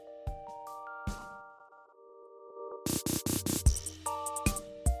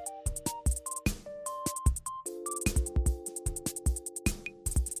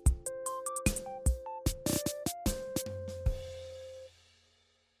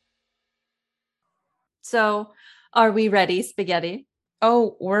So, are we ready, spaghetti?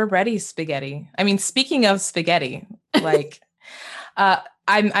 Oh, we're ready, spaghetti. I mean, speaking of spaghetti, like uh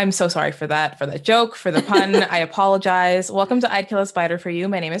I'm so sorry for that joke, for the pun. I apologize. Welcome to I'd Kill a Spider for You.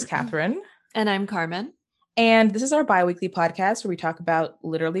 My name is Catherine, And I'm Carmen. and this is our bi-weekly podcast where we talk about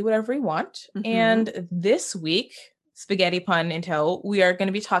literally whatever we want. Hmm. And this week, spaghetti pun in tow, we are going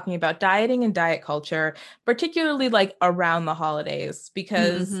to be talking about dieting and diet culture, particularly like around the holidays,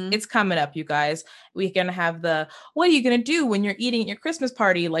 because Hmm. it's coming up, you guys. We're going to have the what are you going to do when you're eating at your Christmas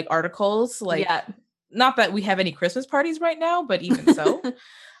party like articles, like Yeah. not that we have any Christmas parties right now, but even so, you're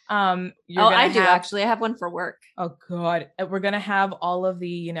Oh, gonna I do have, actually. I have one for work. oh god, we're gonna have all of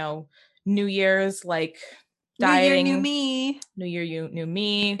the, New Year's like New year, new dieting, me. New Year, you, new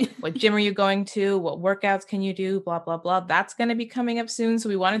me. What gym are you going to? What workouts can you do? Blah blah blah. That's gonna be coming up soon, so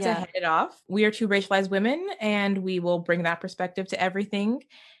we wanted to Yeah. head it off. We are two racialized women, and we will bring that perspective to everything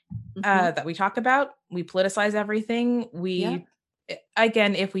Hmm. that we talk about. We politicize everything. Yeah. We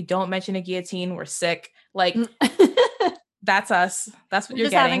again, if we don't mention a guillotine, we're sick. Like We're that's us. That's what you're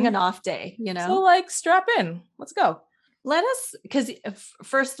just having an getting. off day, So like strap in. Let's go. Let us, because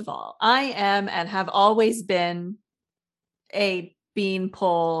first of all, I am and have always been a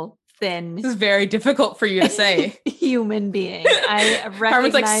beanpole thin This is very difficult for you to say. human being. I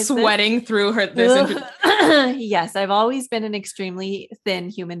Carmen's like recognize this. sweating through her this Yes, I've always been an extremely thin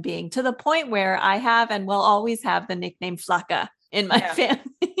human being to the point where I have and will always have the nickname Flacca in my Yeah.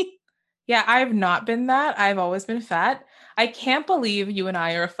 family. Yeah, I've not been that. I've always been fat. I can't believe you and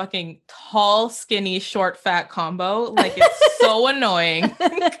I are a fucking tall, skinny, short, fat combo. Like it's so annoying.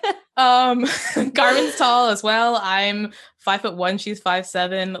 Um Carmen's tall as well. I'm 5'1", she's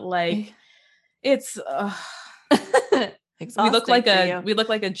 5'7". Like it's Exhausting for you. we look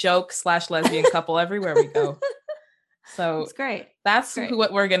like a joke / lesbian couple everywhere we go. So It's great. that's Great.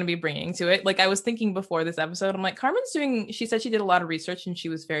 what we're going to be bringing to it. Like I was thinking before this episode, I'm like, she said she did a lot of research and she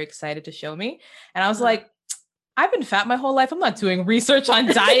was very excited to show me. And I was like, I've been fat my whole life. I'm not doing research on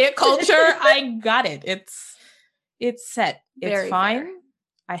diet culture. I got it. It's set. It's Very fine. fair.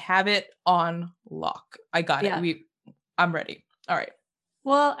 I have it on lock. I got Yeah. it. I'm ready. All right.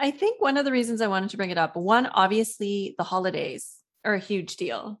 Well, I think one of the reasons I wanted to bring it up, one, obviously the holidays are a huge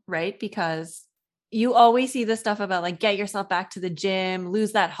deal, right? Because you always see this stuff about like get yourself back to the gym,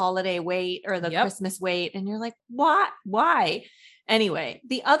 lose that holiday weight or the Yep. Christmas weight. And you're like, what? Why? Anyway,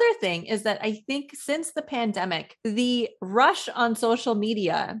 the other thing is that I think since the pandemic, the rush on social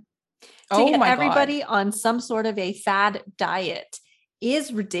media to Oh get my everybody God. on some sort of a fad diet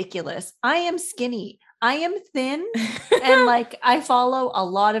is ridiculous. I am skinny. I am thin. And like I follow a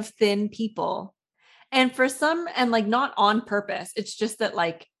lot of thin people. And for some, and like not on purpose, it's just that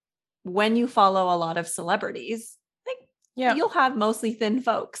like when you follow a lot of celebrities, like Yeah. you'll have mostly thin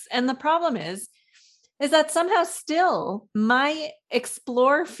folks. And the problem is that somehow still my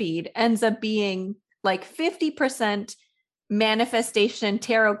explore feed ends up being like 50% manifestation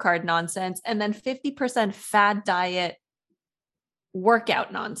tarot card nonsense and then 50% fad diet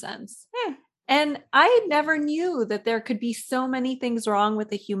workout nonsense. And I never knew that there could be so many things wrong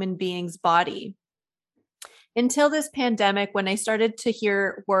with a human being's body until this pandemic, when I started to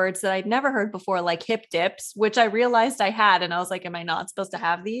hear words that I'd never heard before, like hip dips, which I realized I had. And I was like, am I not supposed to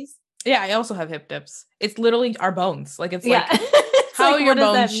have these? Yeah, I also have hip dips. It's literally our bones. Like it's Yeah. like It's how like, your what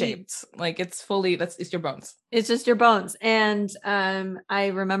does that bones mean? shaped. Like it's your bones. It's just your bones. And I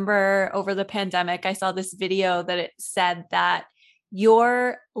remember over the pandemic, I saw this video that it said that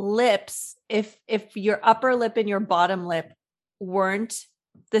your lips, if your upper lip and your bottom lip weren't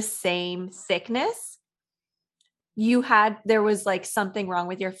the same thickness, there was like something wrong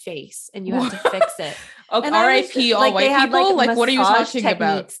with your face and you had to fix it. Okay, And I was R.I.P. all like, white they had people. like Like, what are you massage talking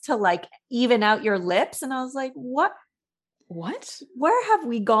about? techniques to like even out your lips. And I was like, what? What? Where have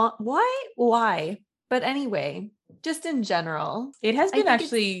we gone? Why? But anyway, just in general, It has I been think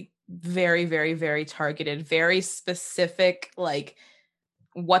actually very, very, very targeted, very specific, like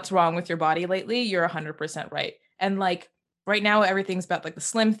what's wrong with your body lately. You're 100% right. And like right now, everything's about like the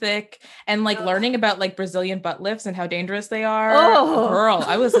slim thick and like learning about like Brazilian butt lifts and how dangerous they are. Oh. Girl,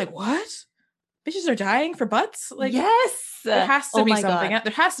 I was like, what? Bitches are dying for butts? Like, yes. there has to Oh be my something. God.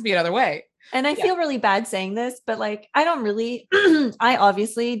 There has to be another way. And I Yeah. feel really bad saying this, but like, I don't really, I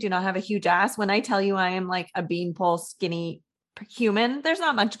obviously do not have a huge ass. When I tell you I am like a beanpole skinny human, there's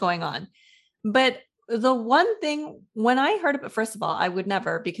not much going on. But the one thing when I heard of it, first of all, I would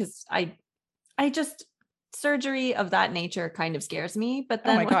never, because I just, surgery of that nature kind of scares me. But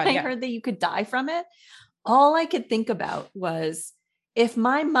then Oh my when God, I yeah. heard that you could die from it, all I could think about was if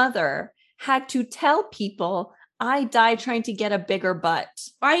my mother had to tell people I die trying to get a bigger butt.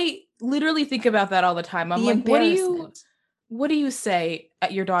 I literally think about that all the time. I'm The like, embarrassment. what do you say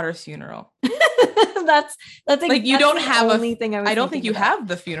at your daughter's funeral? that's Like, you don't have the only thing I don't think you have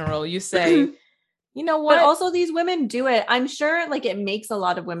the funeral. You say, you know what? But also these women do it. I'm sure like it makes a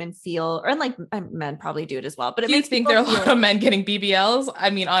lot of women feel, or like men probably do it as well, but it Do you makes think people there are a lot of men getting BBLs? I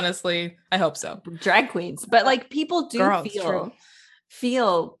mean, honestly, I hope so. drag queens, but like people do Girl, it's true.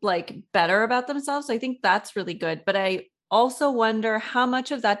 feel like better about themselves. So I think that's really good. But I also wonder how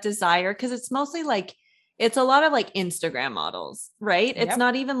much of that desire, because it's mostly like it's a lot of like Instagram models, right? It's Yep.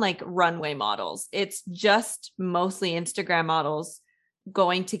 not even like runway models. It's just mostly Instagram models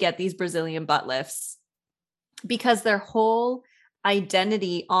going to get these Brazilian butt lifts because their whole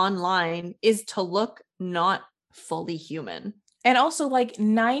identity online is to look not fully human. And also, like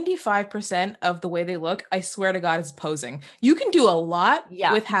 95% of the way they look, I swear to God, is posing. You can do a lot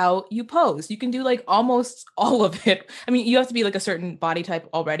with how you pose. You can do like almost all of it. I mean, you have to be like a certain body type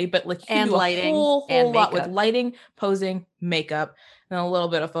already, but like you can do a whole lot with lighting, posing, makeup, and a little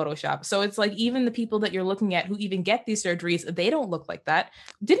bit of Photoshop. So it's like even the people that you're looking at who even get these surgeries, they don't look like that.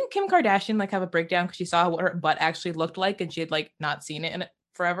 Didn't Kim Kardashian like have a breakdown because she saw what her butt actually looked like and she had like not seen it in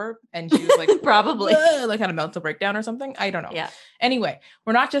forever, and she was like probably like kind of mental breakdown or something. I don't know. Yeah. Anyway,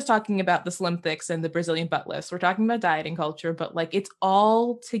 we're not just talking about the slim thicks and the Brazilian butt lifts. We're talking about dieting culture, but like it's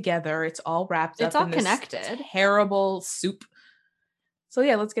all together. It's all wrapped up in connected. This terrible soup. So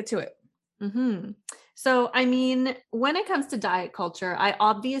yeah, let's get to it. Mm-hmm. So, I mean, when it comes to diet culture, I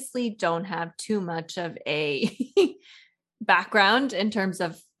obviously don't have too much of a background in terms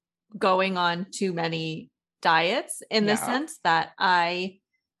of going on too many diets in the sense that I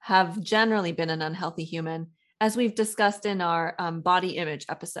have generally been an unhealthy human, as we've discussed in our body image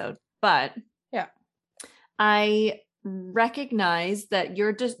episode. But yeah, I recognize that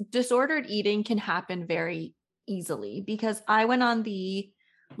your disordered eating can happen very easily because I went on the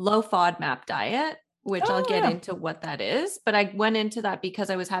low FODMAP diet, which I'll get into what that is. But I went into that because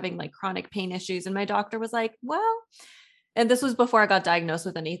I was having like chronic pain issues, and my doctor was like, well, and this was before I got diagnosed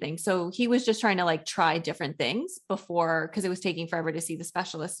with anything. So he was just trying to like try different things before, because it was taking forever to see the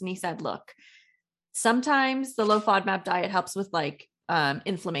specialist. And he said, look, sometimes the low FODMAP diet helps with like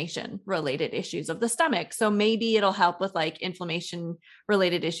inflammation related issues of the stomach. So maybe it'll help with like inflammation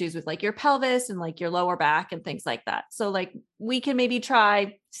related issues with like your pelvis and like your lower back and things like that. So like we can maybe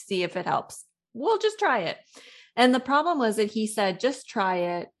try, see if it helps. We'll just try it. And the problem was that he said, just try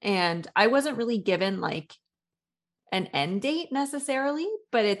it. And I wasn't really given like an end date necessarily,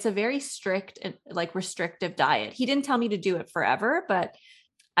 but it's a very strict and like restrictive diet. He didn't tell me to do it forever, but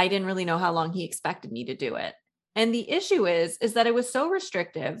I didn't really know how long he expected me to do it. And the issue is that it was so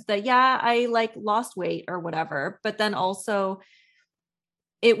restrictive that I like lost weight or whatever, but then also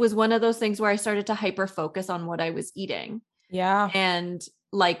it was one of those things where I started to hyper focus on what I was eating. Yeah. And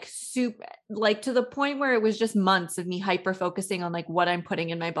like soup, like to the point where it was just months of me hyper focusing on like what I'm putting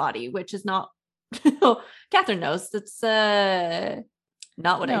in my body, which is not Catherine knows that's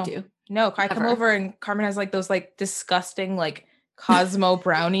not what I do. No, I come over and Carmen has like those like disgusting like Cosmo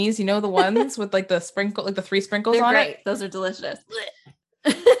brownies, you know, the ones with like the sprinkle, like the 3 sprinkles on it. Those are delicious.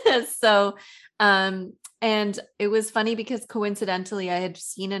 So, and it was funny because coincidentally I had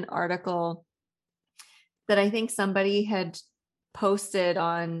seen an article that I think somebody had posted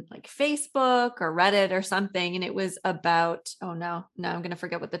on like Facebook or Reddit or something. And it was about, now I'm going to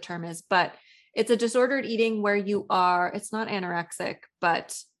forget what the term is, but it's a disordered eating where you are, it's not anorexic,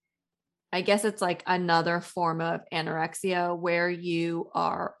 but I guess it's like another form of anorexia where you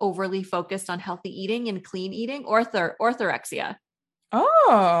are overly focused on healthy eating and clean eating, orthorexia.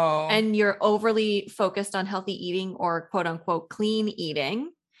 Oh. And you're overly focused on healthy eating or quote unquote clean eating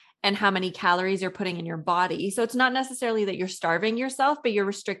and how many calories you're putting in your body. So it's not necessarily that you're starving yourself, but you're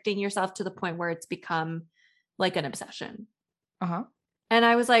restricting yourself to the point where it's become like an obsession. Uh-huh. And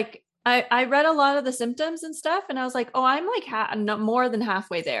I was like, I read a lot of the symptoms and stuff, and I was like, oh, I'm like more than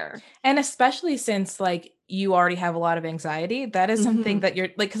halfway there. And especially since like you already have a lot of anxiety, that is something that you're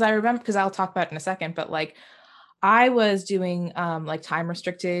like, because I remember, because I'll talk about it in a second, but like I was doing like time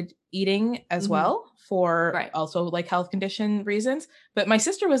restricted eating as well for also like health condition reasons. But my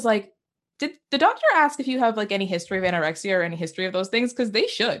sister was like, did the doctor ask if you have like any history of anorexia or any history of those things? Because they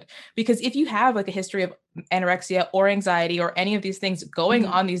should. Because if you have like a history of anorexia or anxiety or any of these things, going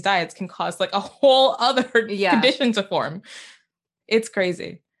on these diets can cause like a whole other condition to form. It's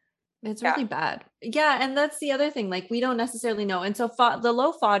crazy. It's really bad. Yeah. And that's the other thing. Like we don't necessarily know. And so the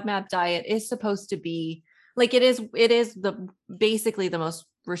low FODMAP diet is supposed to be like, it is basically the most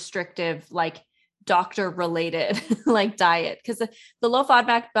restrictive, like doctor related like diet, because the low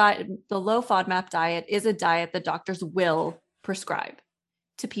FODMAP diet is a diet that doctors will prescribe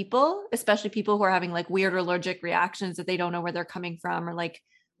to people, especially people who are having like weird allergic reactions that they don't know where they're coming from, or like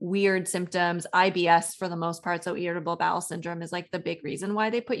weird symptoms. IBS for the most part, so irritable bowel syndrome, is like the big reason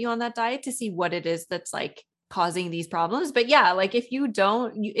why they put you on that diet, to see what it is that's like causing these problems. But yeah, like if you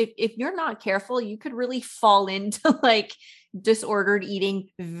don't, if you're not careful, you could really fall into like disordered eating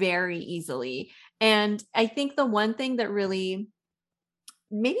very easily. And I think the one thing that really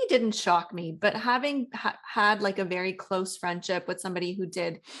maybe didn't shock me, but having had like a very close friendship with somebody who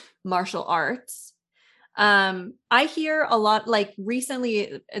did martial arts, I hear a lot, like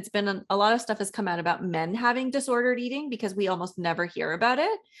recently it's been a lot of stuff has come out about men having disordered eating, because we almost never hear about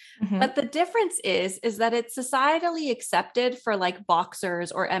it. Mhm. But the difference is that it's societally accepted for like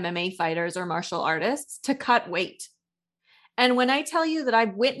boxers or MMA fighters or martial artists to cut weight. And when I tell you that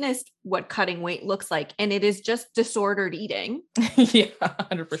I've witnessed what cutting weight looks like, and it is just disordered eating Yeah, to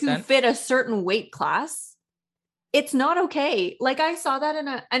 100%. fit a certain weight class, it's not okay. Like I saw that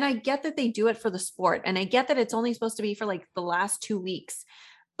and I get that they do it for the sport, and I get that it's only supposed to be for like the last 2 weeks,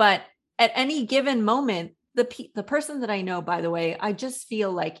 but at any given moment, the person that I know, by the way, I just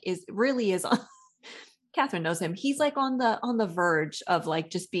feel like is on Catherine knows him. He's like on the verge of like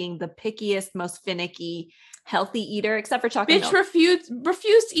just being the pickiest, most finicky, healthy eater, except for chocolate Bitch milk.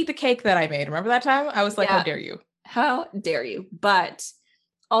 refused to eat the cake that I made. Remember that time? I was like, Yeah. how dare you? How dare you? But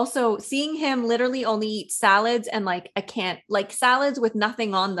also seeing him literally only eat salads, and like I can't, like salads with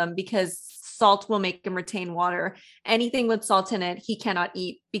nothing on them, because salt will make him retain water. Anything with salt in it, he cannot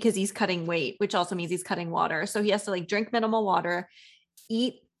eat because he's cutting weight, which also means he's cutting water. So he has to like drink minimal water,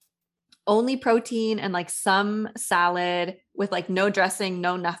 eat only protein and like some salad with like no dressing,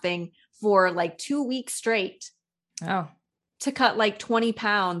 no nothing, for like 2 weeks straight, Oh, to cut like 20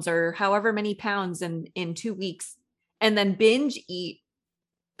 pounds or however many pounds in 2 weeks, and then binge eat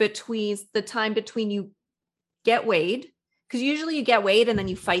between the time between you get weighed, because usually you get weighed and then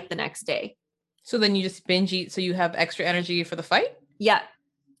you fight the next day. so then you just binge eat so you have extra energy for the fight? Yeah.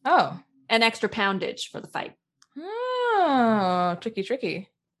 Oh. And extra poundage for the fight. Oh, tricky.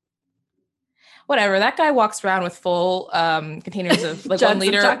 Whatever. That guy walks around with full containers of like 1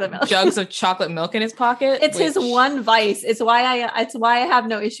 liter jugs of chocolate milk in his pocket. It's his one vice. It's why I have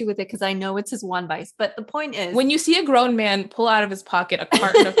no issue with it, because I know it's his one vice. But the point is, when you see a grown man pull out of his pocket a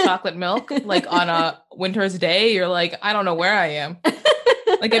carton of chocolate milk, like on a winter's day, you're like, I don't know where I am.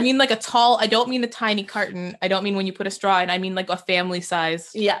 Like, I mean, like I don't mean the tiny carton. I don't mean when you put a straw in. I mean like a family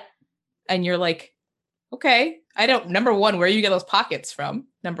size. Yeah. And you're like, okay, number one, where you get those pockets from?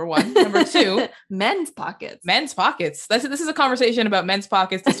 Number one. Number two, men's pockets. This is a conversation about men's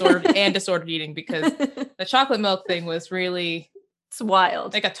pockets, disordered eating, because the chocolate milk thing was really, it's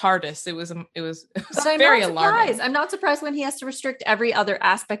wild. Like a TARDIS. It was but very alarming. I'm not surprised when he has to restrict every other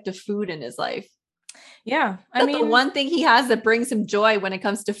aspect of food in his life. Yeah. I mean, the one thing he has that brings him joy when it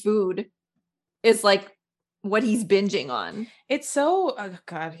comes to food is like what he's binging on. It's so, oh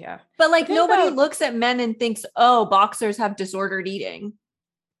God, yeah. But like nobody looks at men and thinks, oh, boxers have disordered eating.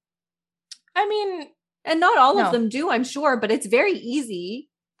 I mean, and not all of them do, I'm sure, but it's very easy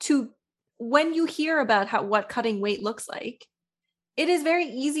to, when you hear about what cutting weight looks like, it is very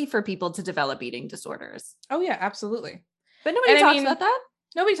easy for people to develop eating disorders. Oh yeah, absolutely. But nobody talks about that.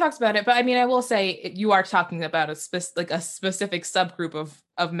 Nobody talks about it, but I mean, I will say you are talking about a specific subgroup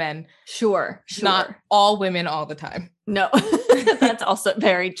of men. Sure. Not all women all the time. No, that's also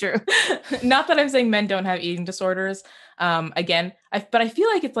very true. Not that I'm saying men don't have eating disorders. Again, but I feel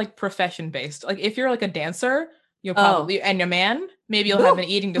like it's like profession based. Like if you're like a dancer, you'll probably, and a man, maybe you'll have an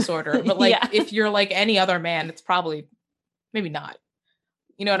eating disorder. But like if you're like any other man, it's probably maybe not.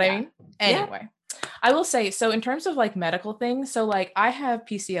 You know what I mean? Anyway. Yeah. I will say, so in terms of like medical things, so like I have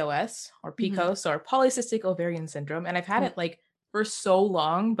PCOS or PCOS or polycystic ovarian syndrome, and I've had it like for so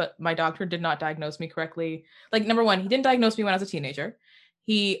long, but my doctor did not diagnose me correctly. Like number one, he didn't diagnose me when I was a teenager.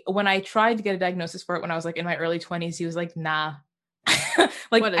 When I tried to get a diagnosis for it when I was like in my early 20s, he was like, nah.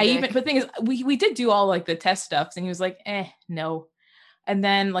 Like but the thing is, we did do all like the test stuff, and he was like, no. And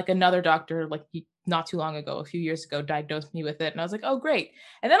then like another doctor, like not too long ago, a few years ago, diagnosed me with it. And I was like, oh, great.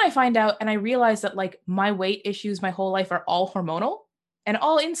 And then I find out and I realized that like my weight issues my whole life are all hormonal and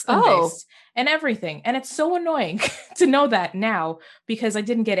all insulin based and everything. And it's so annoying to know that now, because I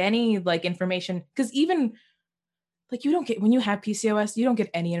didn't get any like information, because even like when you have PCOS, you don't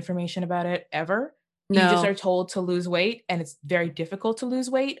get any information about it ever. No. You just are told to lose weight, and it's very difficult to lose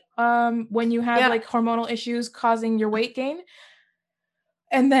weight when you have like hormonal issues causing your weight gain.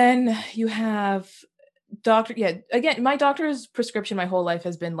 And then you have doctor, yeah, again, my doctor's prescription my whole life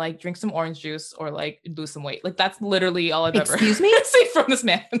has been like, drink some orange juice or like lose some weight. Like that's literally all I've ever Excuse me? seen from this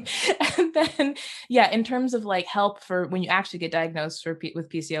man. And then, yeah, in terms of like help for when you actually get diagnosed with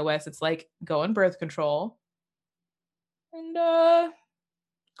PCOS, it's like go on birth control and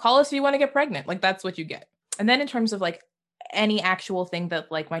call us if you want to get pregnant. Like that's what you get. And then in terms of like any actual thing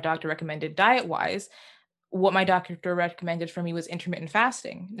that like my doctor recommended diet wise, what my doctor recommended for me was intermittent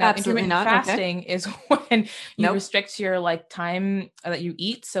fasting. Now, Absolutely intermittent not. fasting Okay. is when you Nope. restrict your like time that you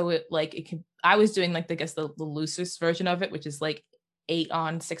eat. So it like it can. I was doing like I guess the loosest version of it, which is like 8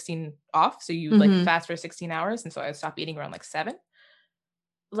 on, 16 off. So you like Mhm. fast for 16 hours, and so I stopped eating around like 7.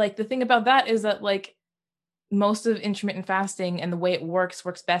 Like the thing about that is that like most of intermittent fasting and the way it works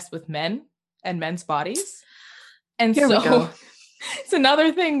best with men and men's bodies. And Here we so go. it's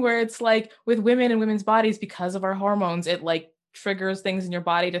another thing where it's like with women and women's bodies, because of our hormones, it like triggers things in your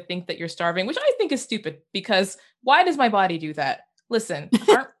body to think that you're starving, which I think is stupid because why does my body do that? Listen,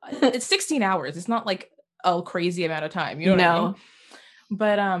 it's 16 hours. It's not like a crazy amount of time. You know what I mean? No.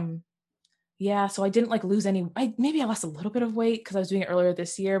 But yeah, so I didn't like lose any. Maybe I lost a little bit of weight because I was doing it earlier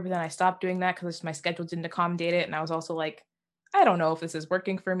this year, but then I stopped doing that because my schedule didn't accommodate it. And I was also like, I don't know if this is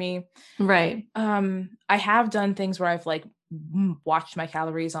working for me. Right. I have done things where I've like watched my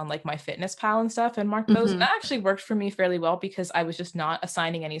calories on like my Fitness Pal and stuff and marked those. And Mhm. that actually worked for me fairly well because I was just not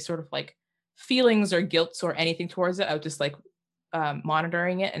assigning any sort of like feelings or guilt or anything towards it. I was just like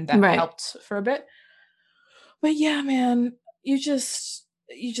monitoring it, and that Right. helped for a bit. But yeah, man, you just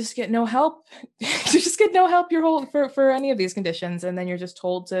get no help. You just get no help your whole for any of these conditions, and then you're just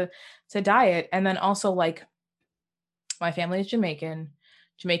told to diet. And then also like my family is Jamaican.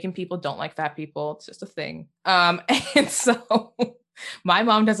 Jamaican people don't like fat people. It's just a thing. And so my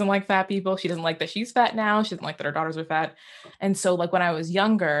mom doesn't like fat people. She doesn't like that she's fat now. She doesn't like that her daughters are fat. And so like when I was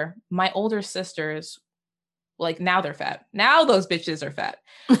younger, my older sisters, like now they're fat. Now those bitches are fat.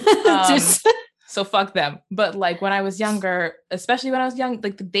 Just So fuck them. But like when I was younger, especially when I was young,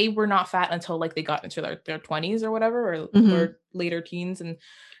 like they were not fat until like they got into their 20s or whatever, Mhm. or later teens, and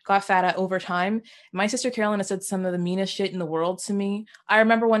got fat at over time. My sister Carolyn has said some of the meanest shit in the world to me. I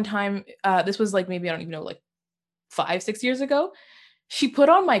remember one time, this was like maybe I don't even know, like 5-6 years ago. She put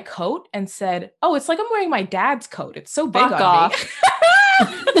on my coat and said, "Oh, it's like I'm wearing my dad's coat. It's so big fuck on me." off.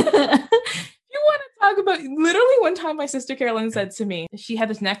 You want to talk about literally one time my sister Carolyn said to me, she had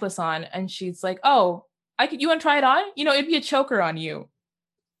this necklace on and she's like, "Oh, you want to try it on? You know, it'd be a choker on you."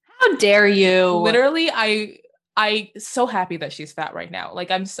 How dare you? Literally, I so happy that she's fat right now.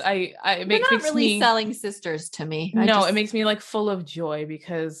 Like it You're not makes really me selling sisters to me. no, it makes me like full of joy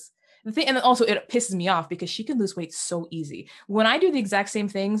because the thing, and then also it pisses me off because she can lose weight so easy. When I do the exact same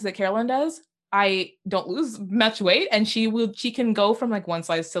things that Carolyn does, I don't lose much weight, and she can go from like one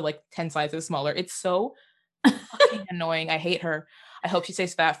size to like 10 sizes smaller. It's so fucking annoying. I hate her. I hope she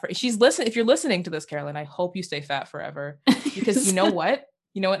stays fat for if you're listening to this, Carolyn, I hope you stay fat forever. Because you know what?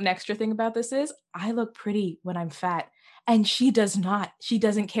 You know what an extra thing about this is? I look pretty when I'm fat. And she does not. She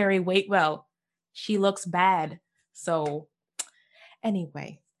doesn't carry weight well. She looks bad. So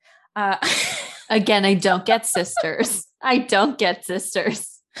anyway. Again, I don't get sisters. I don't get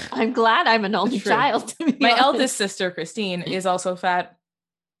sisters. I'm glad I'm an only True. child. To be My honest. eldest sister, Christine, is also fat.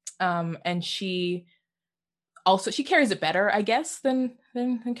 And she carries it better, I guess, than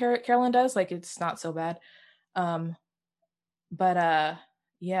Carolyn does. Like it's not so bad. But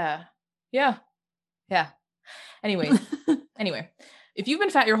yeah. Anyway, if you've been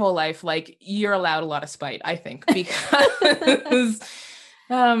fat your whole life, like you're allowed a lot of spite, I think, because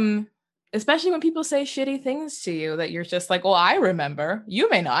especially when people say shitty things to you that you're just like, well, I remember. You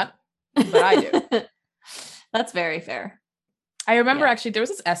may not, but I do. That's very fair. I remember actually there was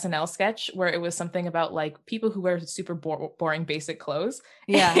this SNL sketch where it was something about like people who wear super boring basic clothes.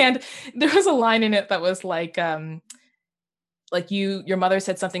 Yeah. And there was a line in it that was like your mother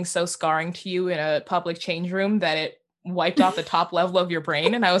said something so scarring to you in a public change room that it wiped off the top level of your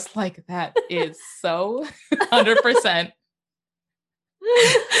brain. And I was like, that is so 100%.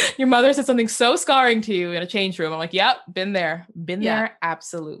 Your mother said something so scarring to you in a change room. I'm like, yep, been there,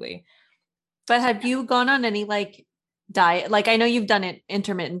 absolutely. But have you gone on any like diet? Like I know you've done it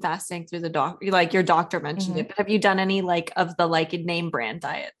intermittent fasting through the doctor, like your doctor mentioned it, but have you done any like of the like name brand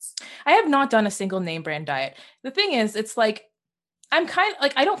diets? I have not done a single name brand diet. The thing is, it's like, I'm kind of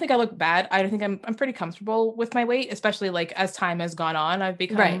like, I don't think I look bad. I don't think I'm pretty comfortable with my weight, especially like as time has gone on, I've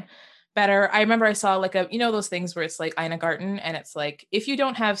become better. I remember I saw like those things where it's like Ina Garten and it's like, if you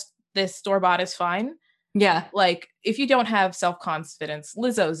don't have this store-bought is fine. Yeah. Like if you don't have self-confidence,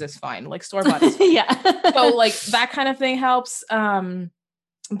 Lizzo's is fine. Like store-bought is fine. Yeah. So like that kind of thing helps.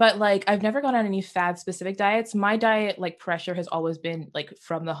 But like, I've never gone on any fad specific diets. My diet, like pressure has always been like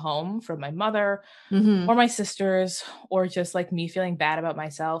from the home, from my mother Mm-hmm. or my sisters, or just like me feeling bad about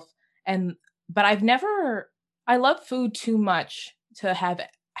myself. And, but I love food too much to have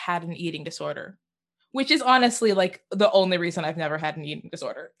had an eating disorder, which is honestly like the only reason I've never had an eating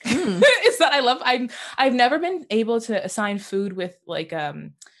disorder Mm. is that I've never been able to assign food with like,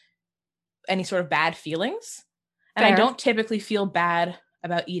 any sort of bad feelings. And I Fair. don't typically feel bad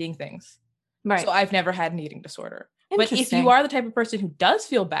about eating things. Right. So I've never had an eating disorder. But if Interesting. you are the type of person who does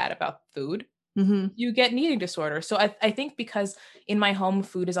feel bad about food, Mm-hmm. you get an eating disorder. So I think because in my home,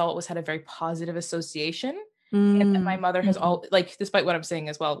 food has always had a very positive association. And my mother has all like, despite what I'm saying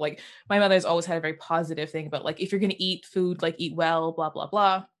as well, like my mother has always had a very positive thing about like, if you're going to eat food, like eat well, blah, blah,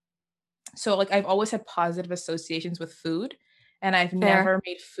 blah. So like I've always had positive associations with food, and I've Fair. never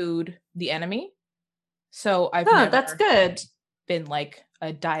made food the enemy. So I've Oh, never that's good. been like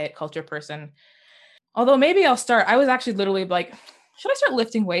a diet culture person. Although maybe I'll start. I was actually literally like, should I start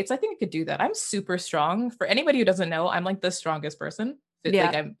lifting weights? I think I could do that. I'm super strong. For anybody who doesn't know, I'm like the strongest person. Like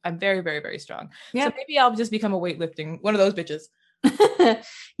Yeah. I'm very, very, very strong. Yeah. So maybe I'll just become a weightlifting, one of those bitches.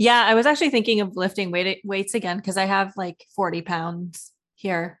 Yeah, I was actually thinking of lifting weights again because I have like 40 pounds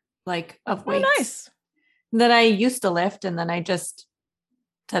here, like of weights Oh, nice. that I used to lift, and then I just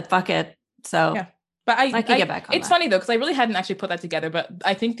said fuck it. So yeah. But I could get back on it's that. funny though, because I really hadn't actually put that together. But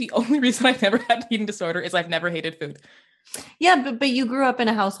I think the only reason I've never had an eating disorder is I've never hated food. Yeah, but you grew up in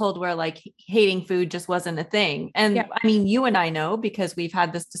a household where like hating food just wasn't a thing. And Yeah. I mean, you and I know because we've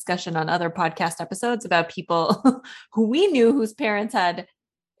had this discussion on other podcast episodes about people who we knew whose parents had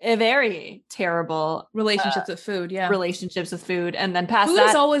a very terrible Relationships with food. Yeah. relationships with food, and then past Food that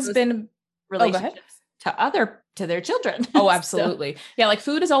has always been relationships to their children. Oh, absolutely. So, yeah, like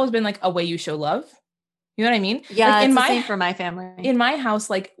food has always been like a way you show love. You know what I mean? Yeah, like it's the same for my family. In my house,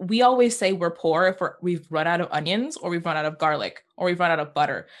 like we always say we're poor if we've run out of onions, or we've run out of garlic, or we've run out of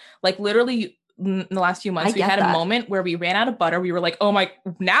butter. Like literally in the last few months, we had a moment where we ran out of butter. We were like, oh my,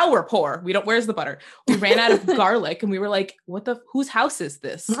 now we're poor. Where's the butter? We ran out of garlic, and we were like, whose house is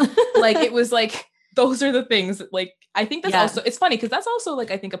this? Like, it was like, those are the things that, like, I think that's also, it's funny because that's also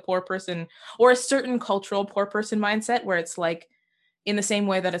like, I think a poor person or a certain cultural poor person mindset where it's like, in the same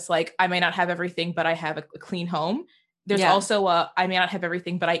way that it's like, I may not have everything, but I have a clean home. There's also I may not have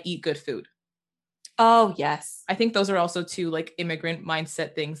everything, but I eat good food. Oh, yes. I think those are also two like immigrant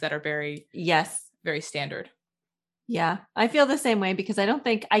mindset things that are very standard. Yeah, I feel the same way because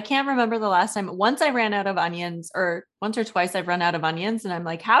I can't remember the last time. Once I ran out of onions, or once or twice I've run out of onions, and I'm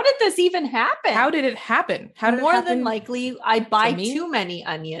like, how did this even happen? How did it happen? More than likely, I buy too many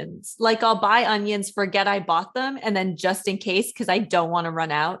onions. Like I'll buy onions, forget I bought them, and then just in case, because I don't want to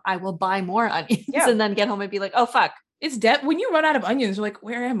run out, I will buy more onions and then get home and be like, oh fuck. It's when you run out of onions, you're like,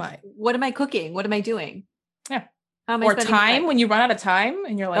 where am I? What am I cooking? What am I doing? Yeah. Or time, when you run out of time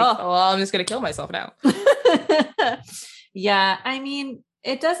and you're like, oh, well, I'm just going to kill myself now. Yeah. I mean,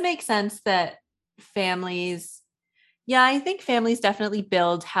 it does make sense that I think families definitely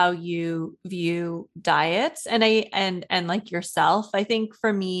build how you view diets. And like yourself, I think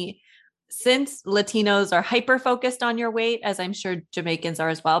for me, since Latinos are hyper focused on your weight, as I'm sure Jamaicans are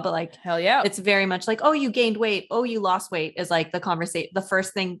as well, but like, hell yeah, it's very much like, oh, you gained weight. Oh, you lost weight is like the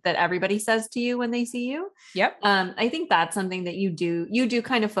first thing that everybody says to you when they see you. Yep. I think that's something that you do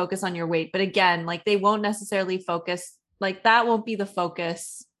kind of focus on your weight, but again, like they won't necessarily focus, like that won't be the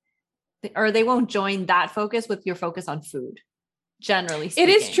focus, or they won't join that focus with your focus on food. Generally speaking.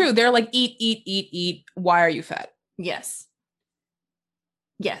 It is true. They're like, eat. Why are you fat?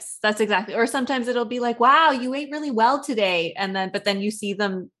 Yes, that's exactly. Or sometimes it'll be like, wow, you ate really well today. But then you see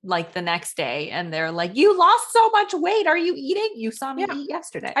them like the next day and they're like, you lost so much weight. Are you eating? You saw me eat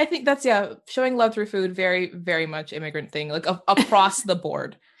yesterday. I think that's, showing love through food. Very, very much immigrant thing, like across the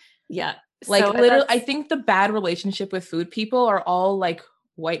board. Yeah. Like so literally, I think the bad relationship with food people are all like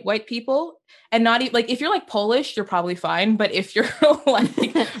white people, and not even like, if you're like Polish, you're probably fine. But if you're like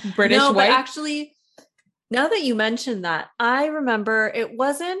British no, white, but actually, now that you mentioned that, I remember it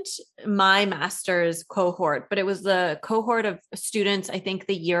wasn't my master's cohort, but it was the cohort of students, I think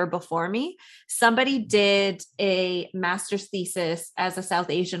the year before me. Somebody did a master's thesis as a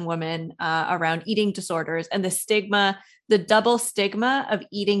South Asian woman around eating disorders and the double stigma of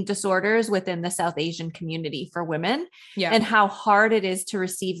eating disorders within the South Asian community for women, and how hard it is to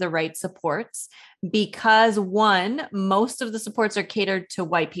receive the right supports. Because one, most of the supports are catered to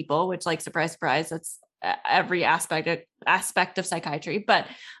white people, which, like, surprise, surprise, that's every aspect of psychiatry, but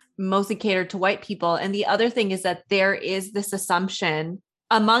mostly catered to white people. And the other thing is that there is this assumption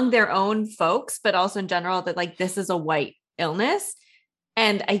among their own folks, but also in general, that like this is a white illness.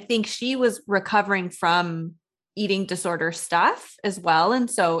 And I think she was recovering from eating disorder stuff as well. And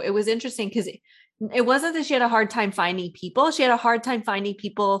so it was interesting because it wasn't that she had a hard time finding people. She had a hard time finding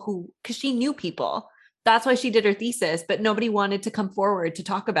people because she knew people. That's why she did her thesis, but nobody wanted to come forward to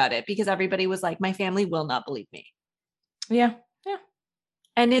talk about it because everybody was like, my family will not believe me. Yeah. Yeah.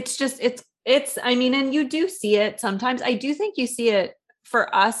 And it's just, I mean, and you do see it sometimes. I do think you see it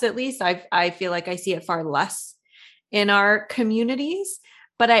for us, at least. I feel like I see it far less in our communities,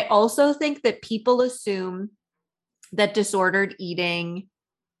 but I also think that people assume that disordered eating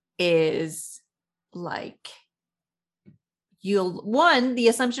is like the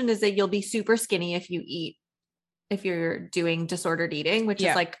assumption is that you'll be super skinny if you're doing disordered eating, which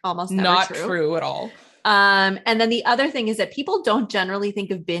is like almost never not true at all. And then the other thing is that people don't generally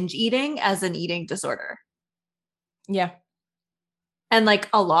think of binge eating as an eating disorder. Yeah. And like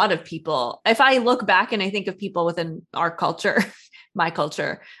a lot of people, if I look back and I think of people within our culture, my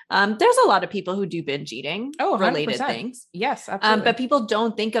culture, there's a lot of people who do binge eating related things. Yes, absolutely. But people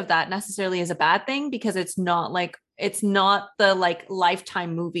don't think of that necessarily as a bad thing because it's not the like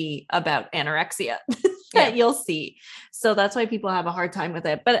Lifetime movie about anorexia that you'll see. So that's why people have a hard time with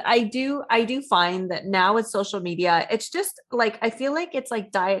it. But I do find that now with social media, it's just like, I feel like it's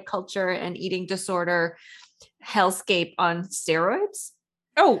like diet culture and eating disorder hellscape on steroids.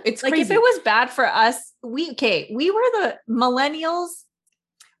 Oh, it's like crazy. If it was bad for us, we were the millennials,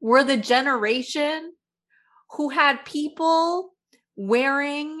 were the generation who had people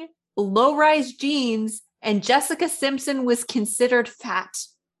wearing low-rise jeans and Jessica Simpson was considered fat.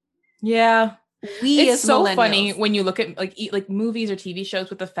 Yeah. It's so funny when you look at like movies or TV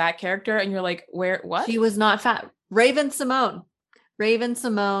shows with a fat character and you're like, what? She was not fat. Raven Simone.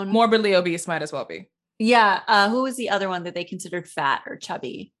 Morbidly obese might as well be. Yeah. Who was the other one that they considered fat or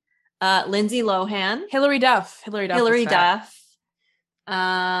chubby? Lindsay Lohan. Hilary Duff.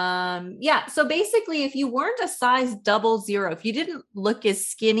 Yeah. So basically, if you weren't a size 00, if you didn't look as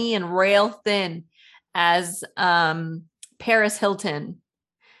skinny and rail thin as Paris Hilton,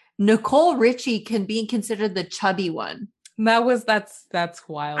 Nicole Richie can be considered the chubby one. That's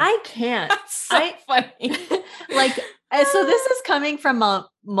wild. I can't. That's so funny. So this is coming from a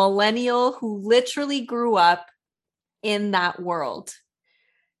millennial who literally grew up in that world.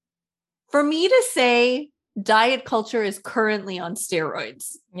 For me to say diet culture is currently on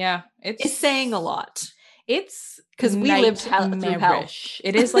steroids. Yeah. It's saying a lot. It's because we lived through hell.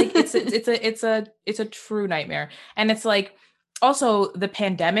 It is like, it's a true nightmare. And it's like, also the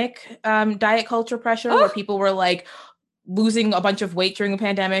pandemic diet culture pressure where people were like losing a bunch of weight during the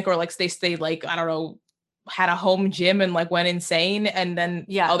pandemic, or like they like, I don't know, had a home gym and like went insane. And then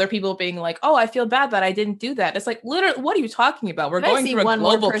other people being like, oh, I feel bad that I didn't do that. It's like, literally, what are you talking about? We're going through a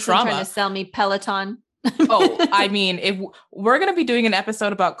global trauma. Trying to sell me Peloton. Oh, I mean, if we're going to be doing an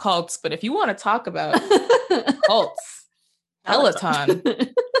episode about cults, but if you want to talk about cults, Peloton,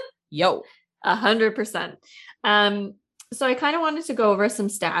 yo, 100%. So I kind of wanted to go over some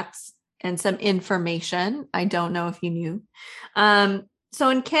stats and some information. I don't know if you knew. So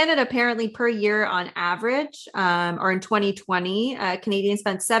in Canada, apparently per year on average, or in 2020, Canadians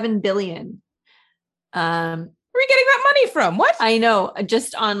spent $7 billion. Where are you getting that money from? What? I know,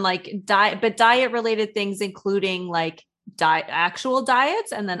 just on like diet, but diet related things, including like actual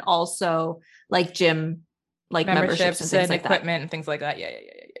diets, and then also like gym, like memberships and things like equipment and things like that. Yeah.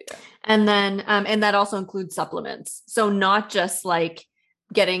 And then, and that also includes supplements. So not just like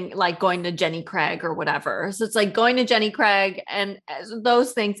going to Jenny Craig or whatever. So it's like going to Jenny Craig and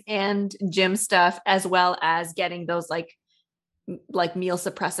those things and gym stuff, as well as getting those like meal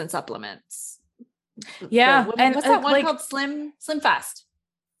suppressant supplements. Yeah. And what's that one called? Slim Fast.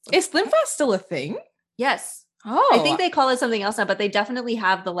 Is Slim Fast still a thing? Yes. Oh, I think they call it something else now, but they definitely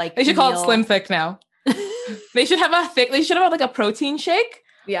have the like. They should call it Slim Thick now. They should have like a protein shake.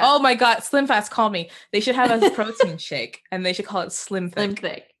 Yeah. Oh my God, Slim Fast, call me. They should have a protein shake and they should call it Slim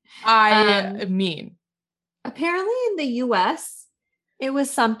Thick. I mean. Apparently in the US, it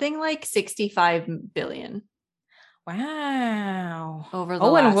was something like 65 billion. Wow. Over the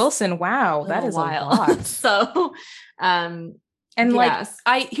Owen Wilson, wow, that is while. A lot. So, and like,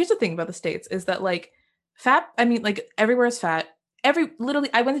 here's the thing about the States is that like fat, I mean, like everywhere is fat. Literally,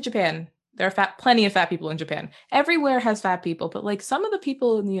 I went to Japan. There are plenty of fat people in Japan. Everywhere has fat people, but like some of the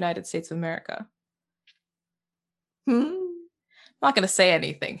people in the United States of America. I'm not going to say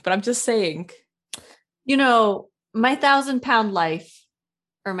anything, but I'm just saying. You know, my 1,000-pound life,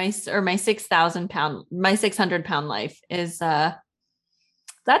 or my 6,000-pound, my 600-pound life is that's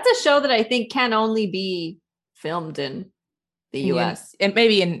a show that I think can only be filmed in the US and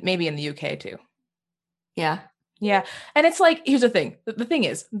maybe in the UK too. Yeah. Yeah. And it's like, here's the thing. The thing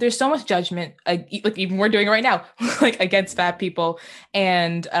is, there's so much judgment, like even we're doing it right now, like against fat people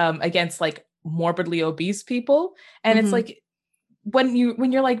and against like morbidly obese people. And it's like when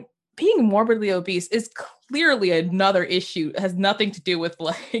you're like being morbidly obese is clearly another issue. It has nothing to do with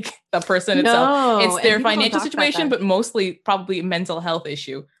like the person itself. No, It's their and people don't financial talk about situation, that. but mostly probably a mental health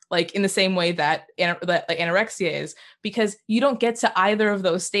issue. Like in the same way that, like anorexia is, because you don't get to either of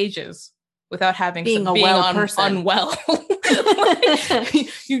those stages without having Being a being well person. unwell. Like,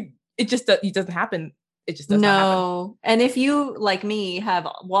 it doesn't happen. It just does not happen. No. And if you, like me, have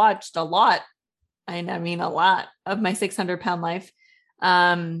watched a lot, I mean a lot of My 600-Pound Life,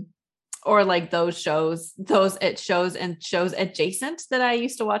 or like those shows and shows adjacent that I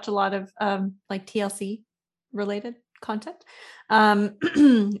used to watch a lot of, like TLC related content.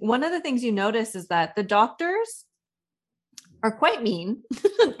 One of the things you notice is that the doctors are quite mean.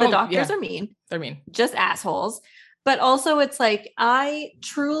 The doctors are mean. They're mean. Just assholes. But also it's like, I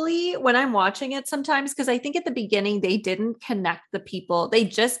truly, when I'm watching it sometimes, because I think at the beginning they didn't connect the people. They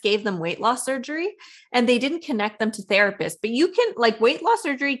just gave them weight loss surgery and they didn't connect them to therapists. But you can, like, weight loss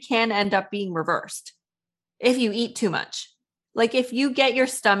surgery can end up being reversed if you eat too much. Like if you get your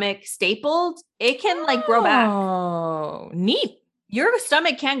stomach stapled, it can like grow back. Oh, neat. Your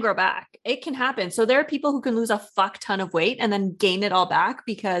stomach can grow back. It can happen. So there are people who can lose a fuck ton of weight and then gain it all back,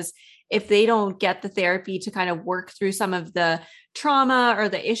 because if they don't get the therapy to kind of work through some of the trauma or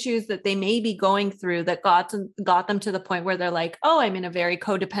the issues that they may be going through that got them to the point where they're like, oh, I'm in a very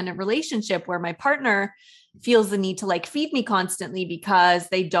codependent relationship where my partner feels the need to like feed me constantly because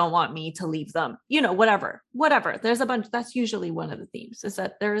they don't want me to leave them, whatever. There's a bunch. That's usually one of the themes, is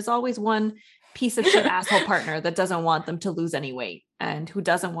that there is always one piece of shit asshole partner that doesn't want them to lose any weight and who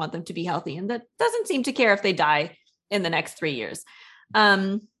doesn't want them to be healthy and that doesn't seem to care if they die in the next 3 years.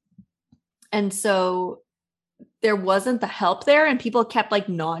 And so there wasn't the help there and people kept like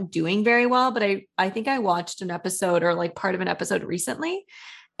not doing very well. But I think I watched an episode or like part of an episode recently,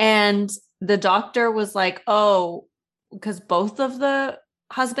 and the doctor was like, oh, because both of the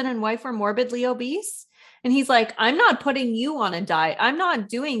husband and wife were morbidly obese. And he's like, I'm not putting you on a diet. I'm not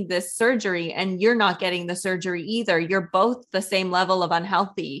doing this surgery and you're not getting the surgery either. You're both the same level of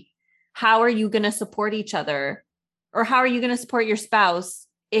unhealthy. How are you going to support each other? Or how are you going to support your spouse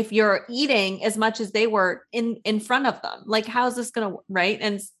if you're eating as much as they were in front of them? Like, how's this going to, right?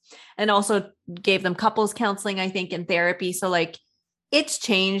 And also gave them couples counseling, I think, and therapy. So like, it's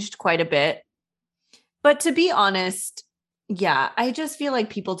changed quite a bit. But to be honest, yeah, I just feel like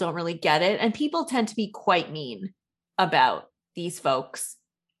people don't really get it. And people tend to be quite mean about these folks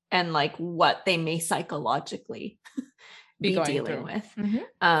and like what they may psychologically be dealing with,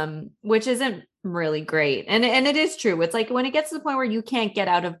 which isn't really great. And it is true. It's like when it gets to the point where you can't get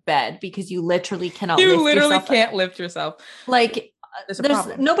out of bed because you literally cannot lift yourself. Like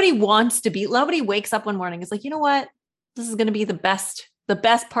nobody wakes up one morning. It's like, you know what? This is going to be the best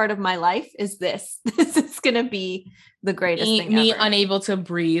part of my life is this. This is going to be the greatest thing me ever. Unable to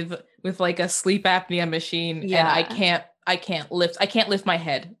breathe with like a sleep apnea machine. Yeah. And I can't lift my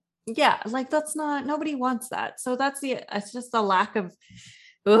head. Yeah. Like nobody wants that. So it's just a lack of,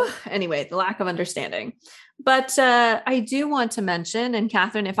 the lack of understanding. But I do want to mention, and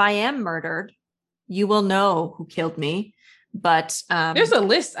Catherine, if I am murdered, you will know who killed me. But there's a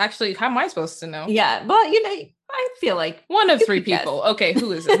list, actually. How am I supposed to know? Yeah. Well, I feel like one of 3 people. Guess. Okay.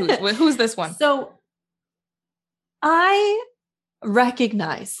 Who is it? Who's this one? So I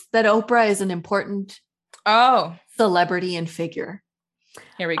recognize that Oprah is an important celebrity and figure.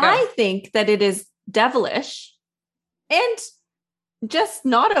 Here we go. I think that it is devilish and just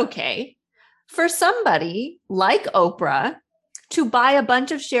not okay for somebody like Oprah to buy a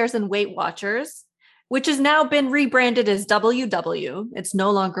bunch of shares in Weight Watchers, which has now been rebranded as WW. It's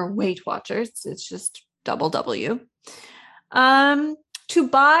no longer Weight Watchers. It's just WW. To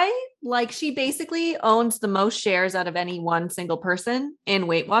buy, like, she basically owns the most shares out of any one single person in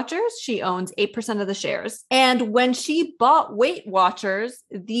Weight Watchers. She owns 8% of the shares. And when she bought Weight Watchers,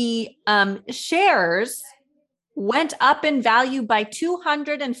 the shares went up in value by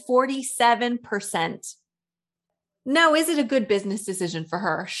 247%. Now, is it a good business decision for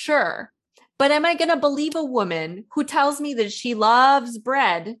her? Sure. But am I going to believe a woman who tells me that she loves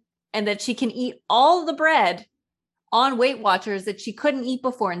bread and that she can eat all the bread on Weight Watchers that she couldn't eat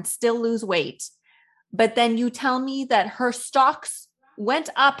before and still lose weight? But then you tell me that her stocks went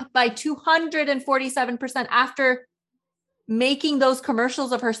up by 247% after making those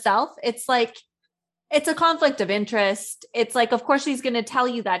commercials of herself. It's like, it's a conflict of interest. It's like, of course, she's going to tell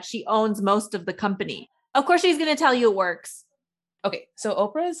you that she owns most of the company. Of course, she's going to tell you it works. Okay. So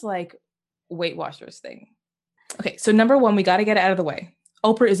Oprah's like Weight Watchers thing Okay, so number one, we got to get it out of the way.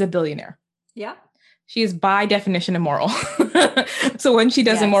 Oprah is a billionaire. Yeah. She is by definition immoral. So when she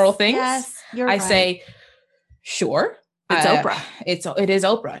does immoral things, I say, sure. It's Oprah. It is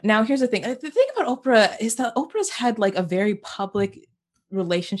Oprah. Now, here's the thing. The thing about Oprah is that Oprah's had like a very public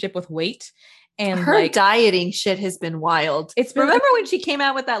relationship with weight. And her like dieting shit has been wild. It's been, remember when she came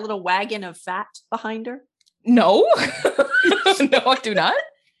out with that little wagon of fat behind her? No. No, I do not.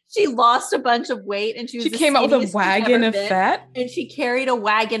 She lost a bunch of weight and she came out with a wagon of fat. And she carried a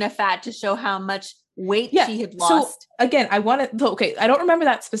wagon of fat to show how much weight she had lost. So again, I don't remember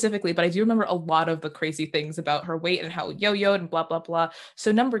that specifically, but I do remember a lot of the crazy things about her weight and how it yo-yoed and blah, blah, blah.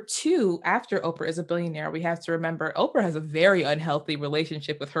 So number two, after Oprah is a billionaire, we have to remember Oprah has a very unhealthy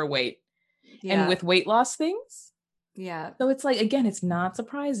relationship with her weight and with weight loss things. Yeah. So it's like, again, it's not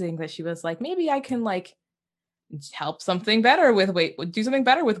surprising that she was like, maybe I can like help something better with do something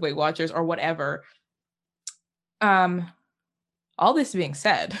better with Weight Watchers or whatever. All this being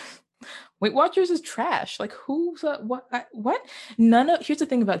said, Weight Watchers is trash. Like what? Here's the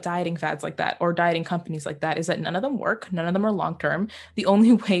thing about dieting fads like that or dieting companies like that is that none of them work. None of them are long-term. The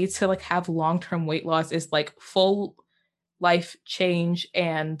only way to like have long-term weight loss is like full life change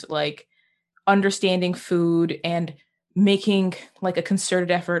and like understanding food and making like a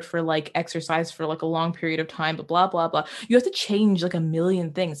concerted effort for like exercise for like a long period of time, but blah, blah, blah. You have to change like a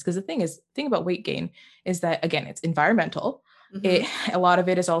million things. Because the thing about weight gain is that, again, it's environmental. A lot of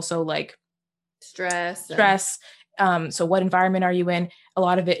it is also like stress. So what environment are you in? A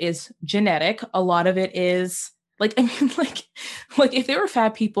lot of it is genetic. A lot of it is like, I mean, like if there were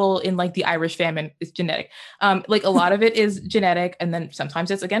fat people in like the Irish famine, it's genetic. Like a lot of it is genetic. And then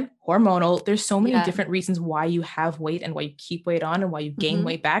sometimes it's, again, hormonal. There's so many different reasons why you have weight and why you keep weight on and why you gain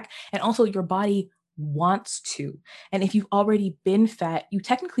weight back. And also your body wants to. And if you've already been fat, you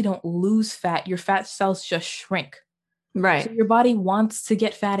technically don't lose fat. Your fat cells just shrink. Right. So your body wants to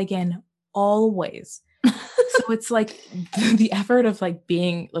get fat again always. So it's like the effort of like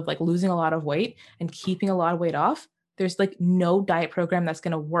losing a lot of weight and keeping a lot of weight off. There's like no diet program that's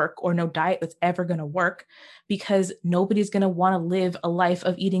going to work or no diet that's ever going to work because nobody's going to want to live a life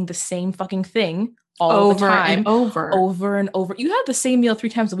of eating the same fucking thing all the time, over and over. You have the same meal 3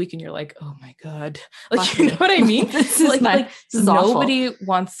 times a week and you're like, oh my God. Like, you know what I mean? This is nobody awful.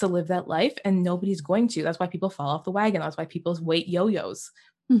 Wants to live that life and nobody's going to. That's why people fall off the wagon. That's why people's weight yo-yos.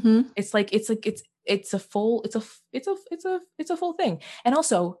 It's a full thing. And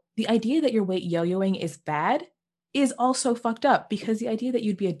also the idea that your weight yo-yoing is bad is also fucked up because the idea that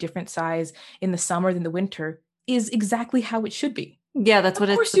you'd be a different size in the summer than the winter is exactly how it should be. Yeah, that's what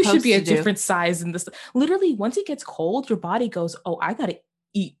it's supposed to do. Of course you should be a different size in this. Literally, once it gets cold, your body goes, oh, I gotta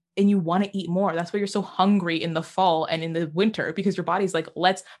eat. And you want to eat more. That's why you're so hungry in the fall and in the winter because your body's like,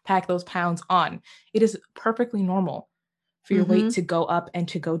 let's pack those pounds on. It is perfectly normal for your weight to go up and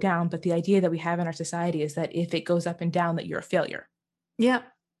to go down. But the idea that we have in our society is that if it goes up and down, that you're a failure. Yeah.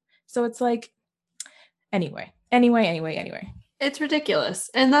 So it's like, anyway. It's ridiculous.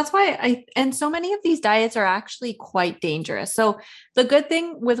 And that's why and so many of these diets are actually quite dangerous. So the good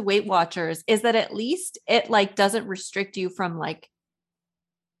thing with Weight Watchers is that at least it like doesn't restrict you from like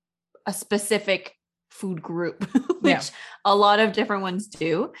a specific food group, which a lot of different ones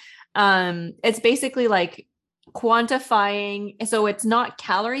do. It's basically like quantifying. So it's not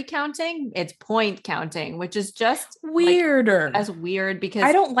calorie counting, it's point counting, which is just weirder. Like, as weird because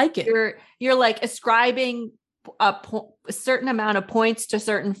I don't like it. You're like ascribing a certain amount of points to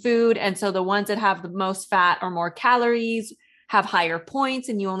certain food. And so the ones that have the most fat or more calories have higher points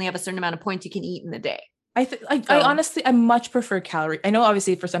and you only have a certain amount of points you can eat in the day. I honestly, I much prefer calorie. I know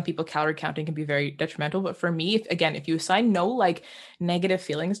obviously for some people calorie counting can be very detrimental, but for me, if you assign no like negative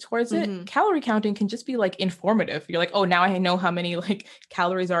feelings towards it, calorie counting can just be like informative. You're like, oh, now I know how many like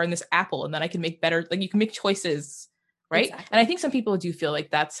calories are in this apple and then I can make better, like you can make choices, right? Exactly. And I think some people do feel like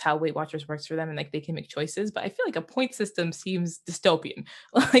that's how Weight Watchers works for them and like they can make choices, but I feel like a point system seems dystopian.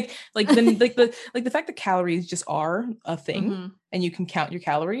 Then the fact that calories just are a thing and you can count your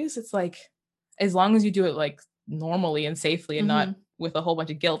calories, it's like, as long as you do it like normally and safely and not with a whole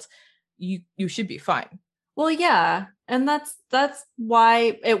bunch of guilt, you should be fine. Well, yeah. And that's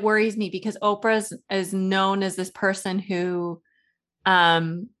why it worries me because Oprah is known as this person who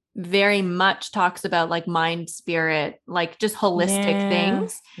very much talks about like mind, spirit, like just holistic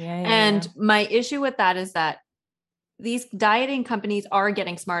things. And my issue with that is that these dieting companies are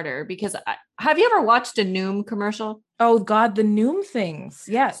getting smarter because have you ever watched a Noom commercial? Oh God, the Noom things.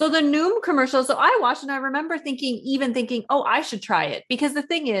 Yeah. So the Noom commercial. So I watched and I remember thinking, oh, I should try it because the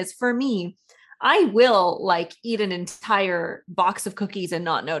thing is for me, I will like eat an entire box of cookies and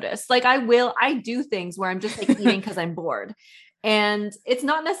not notice. Like I do things where I'm just like eating because I'm bored. And it's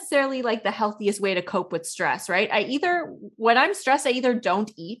not necessarily like the healthiest way to cope with stress, right? When I'm stressed, I either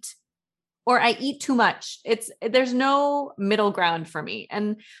don't eat or I eat too much. There's no middle ground for me.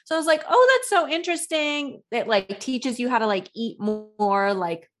 And so I was like, oh, that's so interesting. It like teaches you how to like eat more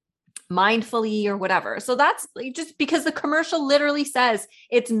like mindfully or whatever. So that's like, just because the commercial literally says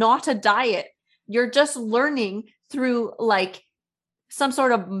it's not a diet. You're just learning through like some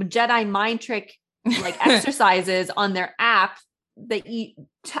sort of Jedi mind trick, like exercises on their app that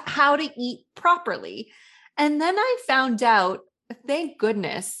how to eat properly. And then I found out, thank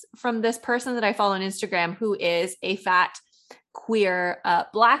goodness, from this person that I follow on Instagram, who is a fat, queer,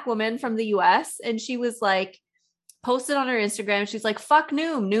 Black woman from the US. And she was like, posted on her Instagram, she's like, fuck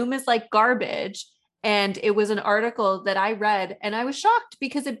Noom. Noom is like garbage. And it was an article that I read and I was shocked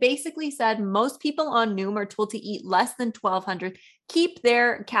because it basically said most people on Noom are told to eat less than 1,200, keep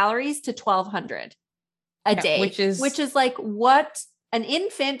their calories to 1,200 a day, which is like what an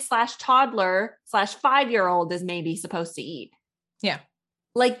infant / toddler / 5-year-old is maybe supposed to eat. Yeah.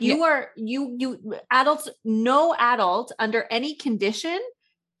 Like you adults, no adult under any condition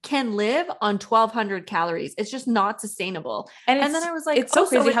can live on 1,200 calories. It's just not sustainable. And then I was like, it's so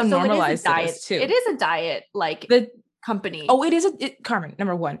crazy how normalized it is too. It is a diet, like the company. Oh, it is Carmen,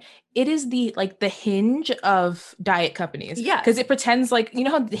 number one, it is the hinge of diet companies. Yeah. Because it pretends like, you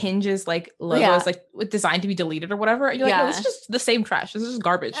know how the Hinge's like logo is like designed to be deleted or whatever. And you're like, no, it's just the same trash. This is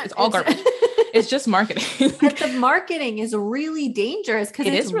garbage. It's all garbage. It's just marketing. But the marketing is really dangerous because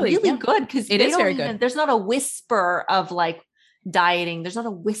it's really good. Because it is very good. There's not a whisper of like dieting. There's not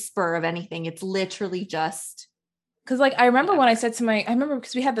a whisper of anything. It's literally just. Because like I remember when I said to I remember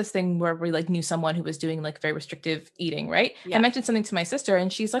because we had this thing where we like knew someone who was doing like very restrictive eating, right? Yeah. I mentioned something to my sister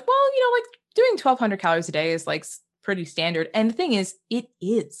and she's like, well, like doing 1,200 calories a day is like pretty standard. And the thing is, it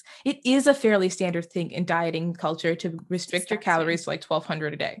is a fairly standard thing in dieting culture to restrict your calories to like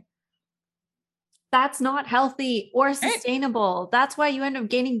 1,200 a day. That's not healthy or sustainable. Right. That's why you end up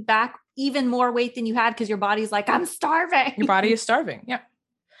gaining back even more weight than you had because your body's like, I'm starving. Your body is starving. Yeah.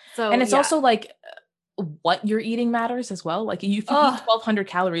 So, and it's also like what you're eating matters as well. Like if you eat 1,200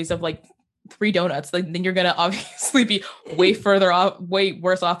 calories of like 3 donuts, like, then you're going to obviously be way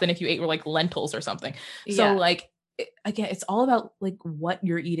worse off than if you ate like lentils or something. So like, again, it's all about like what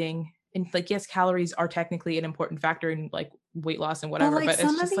you're eating. And like, yes, calories are technically an important factor in like weight loss and whatever, but it's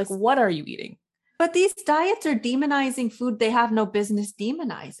just like, what are you eating? But these diets are demonizing food they have no business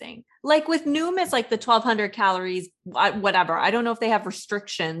demonizing. Like with Noom, it's like the 1,200 calories, whatever. I don't know if they have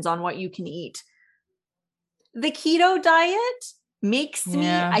restrictions on what you can eat. The keto diet makes me,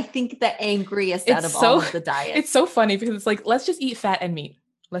 I think, the angriest out of all of the diets. It's so funny because it's like, let's just eat fat and meat.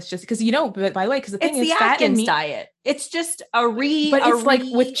 Let's just, because but by the way, because the thing is, the fat Atkins and meat diet. It's just but it's like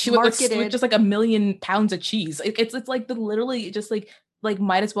with just like 1 million pounds of cheese. It's like literally just like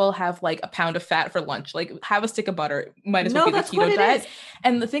might as well have like a pound of fat for lunch. Like have a stick of butter. Might as well be the keto diet.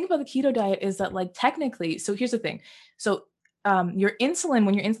 And the thing about the keto diet is that like technically, so here's the thing. So your insulin,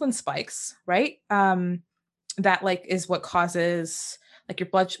 when your insulin spikes, right? That like is what causes like your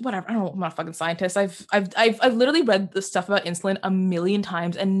blood, whatever. I don't know. I'm not a fucking scientist. I've literally read the stuff about insulin 1,000,000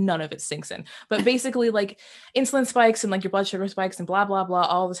 times and none of it sinks in. But basically like insulin spikes and like your blood sugar spikes and blah, blah, blah.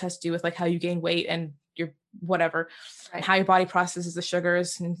 All this has to do with like how you gain weight and your whatever, and how your body processes the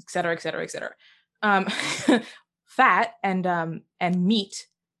sugars and et cetera, et cetera, et cetera. Fat and meat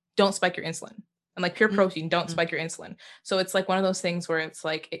don't spike your insulin, and like pure protein don't spike your insulin. So it's like one of those things where it's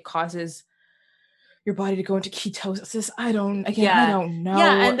like it causes your body to go into ketosis. I don't know.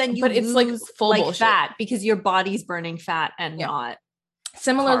 Yeah, and then but it's like full like bullshit. Fat because your body's burning fat and not.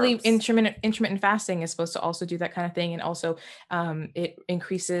 Similarly, carbs. intermittent fasting is supposed to also do that kind of thing, and also it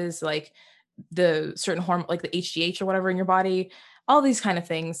increases like the certain hormone, like the HGH or whatever in your body. All these kind of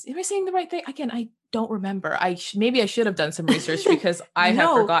things. Am I saying the right thing? Again, I don't remember. Maybe I should have done some research because I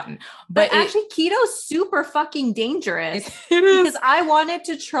have forgotten. But actually, keto's super fucking dangerous. It is. Because I wanted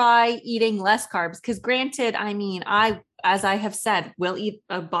to try eating less carbs. Because granted, I mean, as I have said, will eat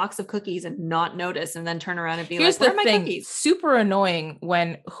a box of cookies and not notice, and then turn around and be Here's like, "Where the are my thing, cookies?" Super annoying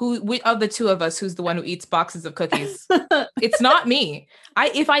when which of the two of us who's the one who eats boxes of cookies? It's not me.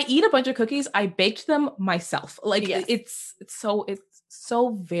 If I eat a bunch of cookies, I baked them myself. Like it's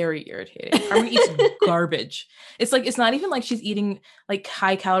so very irritating. Carmen eats garbage. It's like, it's not even like she's eating like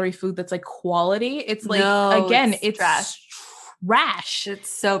high calorie food that's like quality. It's like, it's trash. It's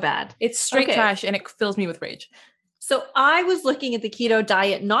so bad. It's straight trash, and it fills me with rage. So I was looking at the keto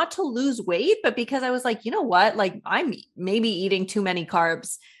diet, not to lose weight, but because I was like, you know what? Like I'm maybe eating too many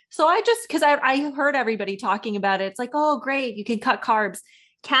carbs. So I just, because I heard everybody talking about it. It's like, oh, great, you can cut carbs.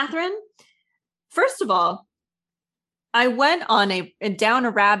 Catherine, first of all, I went on down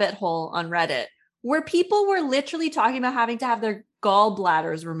a rabbit hole on Reddit where people were literally talking about having to have their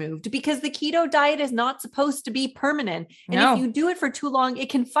gallbladders removed because the keto diet is not supposed to be permanent. And No. if you do it for too long, it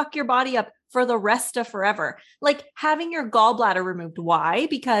can fuck your body up for the rest of forever. Like having your gallbladder removed. Why?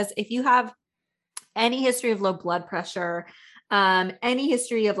 Because if you have any history of low blood pressure, any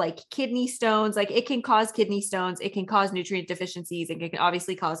history of like kidney stones, like it can cause kidney stones, it can cause nutrient deficiencies, it can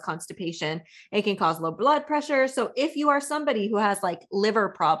obviously cause constipation, it can cause low blood pressure. So if you are somebody who has like liver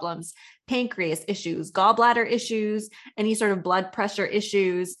problems, pancreas issues, gallbladder issues, any sort of blood pressure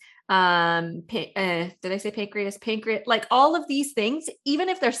issues, did I say pancreas, like all of these things, even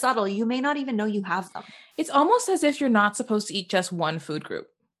if they're subtle, you may not even know you have them. It's almost as if you're not supposed to eat just one food group.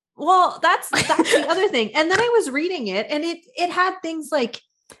 Well, that's the other thing. And then I was reading it and it had things like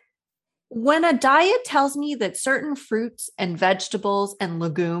when a diet tells me that certain fruits and vegetables and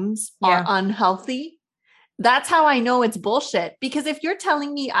legumes are unhealthy, that's how I know it's bullshit. Because if you're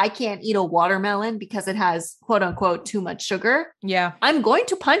telling me I can't eat a watermelon because it has quote unquote too much sugar, I'm going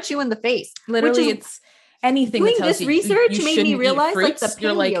to punch you in the face. Literally, it's anything. Doing this research made me realize like the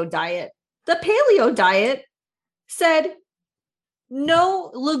paleo diet. The paleo diet said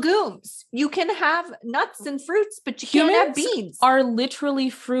no legumes. You can have nuts and fruits, but you can't have beans. Are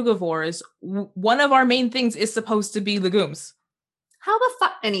literally frugivores. One of our main things is supposed to be legumes. How the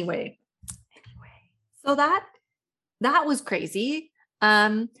fuck? Anyway, so that was crazy.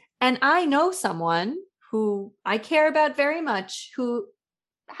 And I know someone who I care about very much who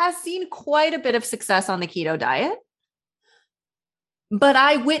has seen quite a bit of success on the keto diet, but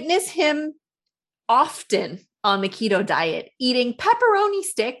I witness him often on the keto diet, eating pepperoni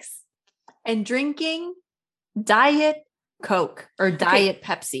sticks and drinking Diet Coke or Diet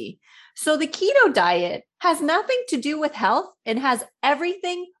Pepsi. So the keto diet has nothing to do with health and has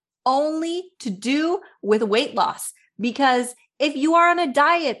everything only to do with weight loss. Because if you are on a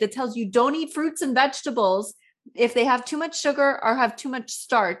diet that tells you don't eat fruits and vegetables if they have too much sugar or have too much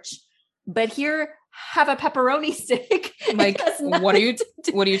starch, but here have a pepperoni stick. Like, what are you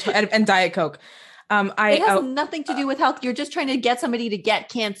and Diet Coke. It has nothing to do with health. You're just trying to get somebody to get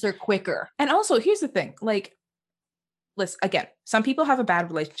cancer quicker. And also, here's the thing. Like, listen, again, some people have a bad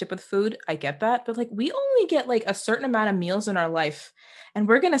relationship with food. I get that. But like, we only get like a certain amount of meals in our life. And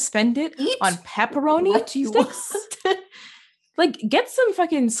we're going to spend it on pepperoni sticks. Like, get some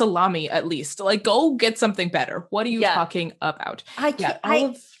fucking salami at least. Like, go get something better. What are you talking about? I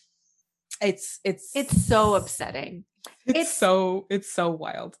can't. It's so upsetting. It's so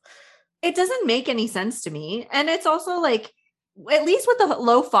wild. It doesn't make any sense to me. And it's also like, at least with the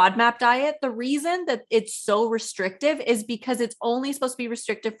low FODMAP diet, the reason that it's so restrictive is because it's only supposed to be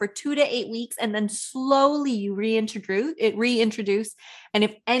restrictive for 2 to 8 weeks. And then slowly you reintroduce. And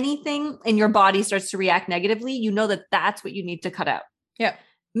if anything in your body starts to react negatively, you know that that's what you need to cut out. Yeah.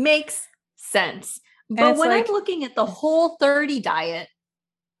 Makes sense. But when I'm looking at the Whole30 diet,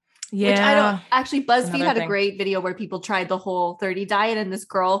 which I don't actually, BuzzFeed had a great video where people tried the Whole30 diet. And this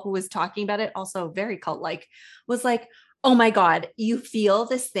girl who was talking about it, also very cult-like, was like, oh my God, you feel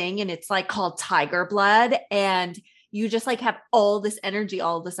this thing and it's like called tiger blood. And you just like have all this energy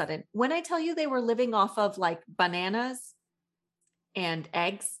all of a sudden. When I tell you they were living off of like bananas and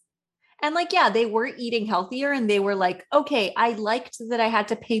eggs and like, yeah, they were eating healthier and they were like, okay, I liked that I had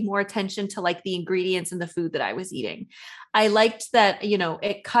to pay more attention to like the ingredients in the food that I was eating. I liked that, you know,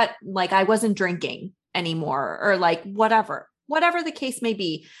 it cut, like I wasn't drinking anymore or like whatever the case may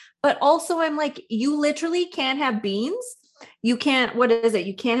be. But also I'm like, you literally can't have beans. You can't, what is it?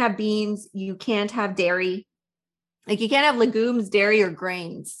 You can't have beans. You can't have dairy. Like you can't have legumes, dairy, or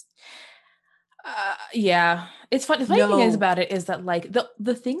grains. Yeah, it's fun. The funny thing is about it is that like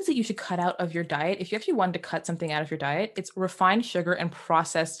the things that you should cut out of your diet, if you actually wanted to cut something out of your diet, it's refined sugar and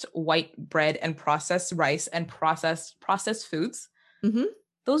processed white bread and processed rice and processed foods. Mm-hmm.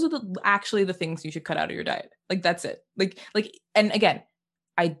 Those are actually the things you should cut out of your diet. Like that's it. Like, and again,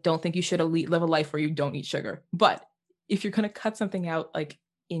 I don't think you should live a life where you don't eat sugar. But if you're gonna cut something out, like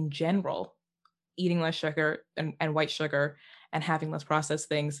in general, eating less sugar and white sugar and having less processed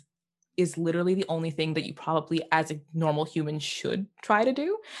things is literally the only thing that you probably as a normal human should try to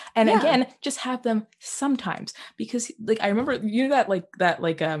do. And again, just have them sometimes, because like I remember, you know,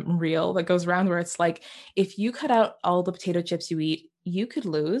 that reel that goes around where it's like, if you cut out all the potato chips you eat, you could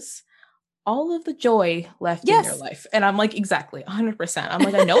lose all of the joy left in your life. And I'm like, exactly 100%. I'm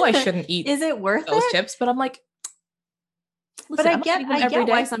like, I know I shouldn't eat is it worth those chips, but I'm like, But Listen, I'm not eating them I every get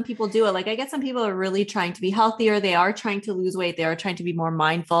why day. some people do it. Like I get some people are really trying to be healthier. They are trying to lose weight. They are trying to be more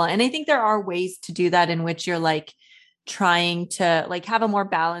mindful. And I think there are ways to do that in which you're like trying to like have a more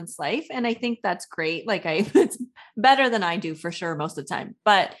balanced life. And I think that's great. Like it's better than I do for sure most of the time.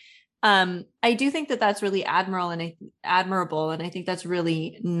 But I do think that that's really admirable. And I think that's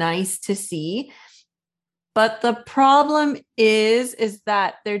really nice to see. But the problem is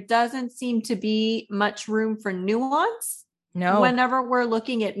that there doesn't seem to be much room for nuance. No. Whenever we're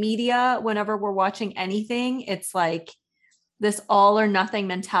looking at media, whenever we're watching anything, it's like this all or nothing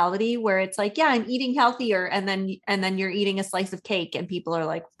mentality where it's like, yeah, I'm eating healthier. And then you're eating a slice of cake and people are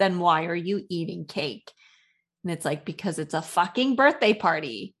like, then why are you eating cake? And it's like, because it's a fucking birthday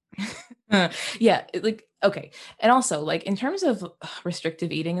party. Yeah. Like, okay. And also like in terms of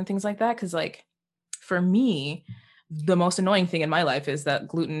restrictive eating and things like that, because like for me, the most annoying thing in my life is that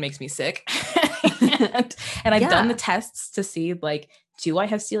gluten makes me sick. and I've done the tests to see like, do I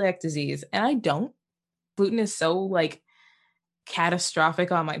have celiac disease? And I don't. Gluten is so like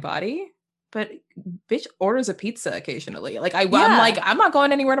catastrophic on my body. But bitch orders a pizza occasionally. Like I'm like, I'm not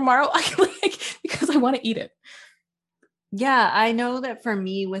going anywhere tomorrow. Like because I want to eat it. Yeah, I know that for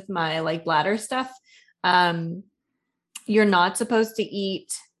me with my like bladder stuff, you're not supposed to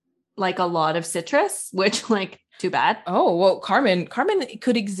eat like a lot of citrus, which like too bad. Oh, well, Carmen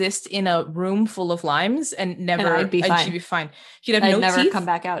could exist in a room full of limes and never, and she'd be fine. She'd have I'd no never teeth. come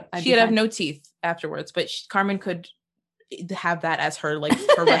back out. She'd have no teeth afterwards, but Carmen could have that as her like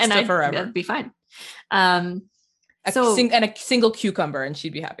her rest of forever. That'd be fine. And a single cucumber, and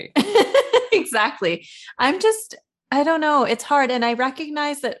she'd be happy. Exactly. I don't know. It's hard, and I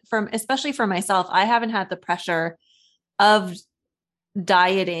recognize that especially for myself, I haven't had the pressure of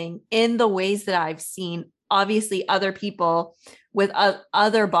dieting in the ways that I've seen. Obviously, other people with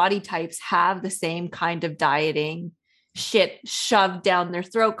other body types have the same kind of dieting shit shoved down their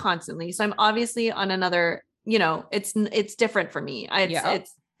throat constantly. So I'm obviously on another, it's different for me.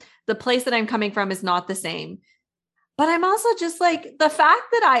 It's the place that I'm coming from is not the same. But I'm also just like the fact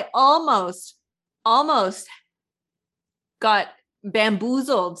that I almost got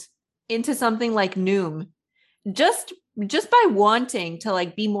bamboozled into something like Noom just by wanting to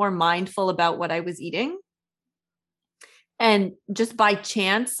like be more mindful about what I was eating. And just by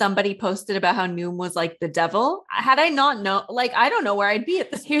chance, somebody posted about how Noom was like the devil. Had I not known, like, I don't know where I'd be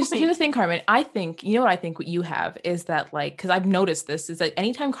at this point. Here's the thing, Carmen. I think, what I think what you have is that like, because I've noticed this, is that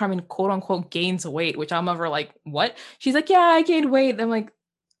anytime Carmen quote unquote gains weight, which I'm ever like, what? She's like, yeah, I gained weight. And I'm like,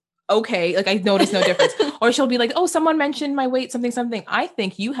 okay, like I noticed no difference. Or she'll be like, oh, someone mentioned my weight, something. I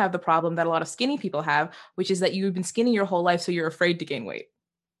think you have the problem that a lot of skinny people have, which is that you've been skinny your whole life, so you're afraid to gain weight.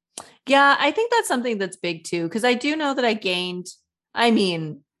 Yeah, I think that's something that's big too, because I do know that I gained,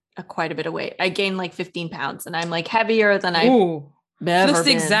 quite a bit of weight. I gained like 15 pounds and I'm like heavier than I've ever looks the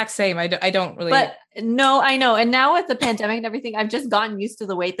been. exact same. I don't really. But no, I know. And now with the pandemic and everything, I've just gotten used to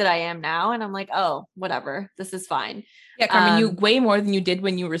the weight that I am now. And I'm like, oh, whatever. This is fine. Yeah, Carmen, you weigh more than you did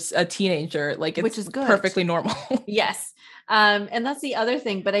when you were a teenager. Like, which is good. Perfectly normal. Yes. And that's the other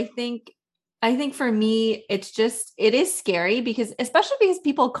thing. But I think for me, it is scary because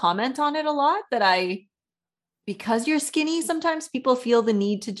people comment on it a lot because you're skinny, sometimes people feel the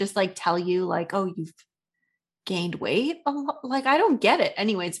need to just like tell you like, oh, you've gained weight a lot. Like, I don't get it.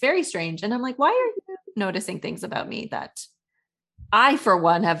 Anyway, it's very strange. And I'm like, why are you noticing things about me that I, for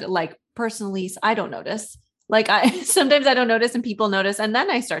one, have like personally, I don't notice. Like sometimes I don't notice and people notice and then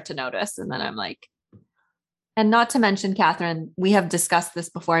I start to notice. And then I'm like, and not to mention, Catherine, we have discussed this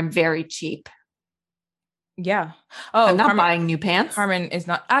before. I'm very cheap. Yeah. Oh, I'm not buying new pants. Carmen is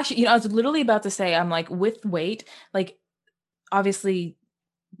not actually, I was literally about to say, I'm like with weight, like obviously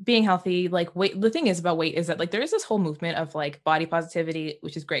being healthy, like weight, the thing is about weight is that like there is this whole movement of like body positivity,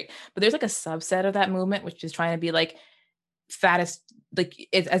 which is great, but there's like a subset of that movement, which is trying to be like fattest, like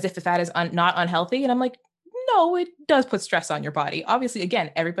it's as if the fat is not unhealthy. And I'm like, no, it does put stress on your body. Obviously, again,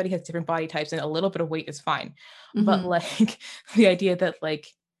 everybody has different body types and a little bit of weight is fine. Mm-hmm. But like the idea that like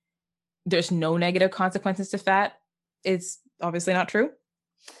there's no negative consequences to fat is obviously not true.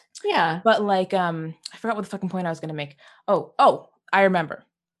 Yeah. But like, I forgot what the fucking point I was going to make. Oh, I remember.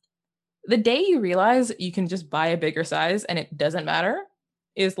 The day you realize you can just buy a bigger size and it doesn't matter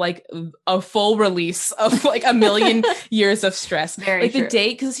is like a full release of like a million years of stress. Very like true. The day,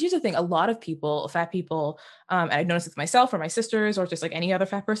 because here's the thing, a lot of people, fat people, and I've noticed with myself or my sisters or just like any other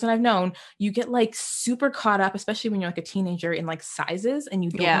fat person I've known, you get like super caught up, especially when you're like a teenager, in like sizes and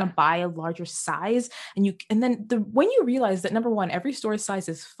you don't want to buy a larger size. And then when you realize that, number one, every store's size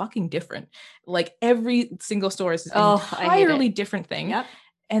is fucking different. Like every single store is an entirely different thing. Yep.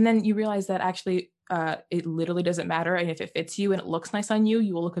 And then you realize that actually it literally doesn't matter. And if it fits you and it looks nice on you,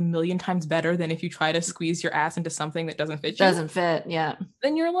 you will look a million times better than if you try to squeeze your ass into something that doesn't fit you. Doesn't fit. Yeah.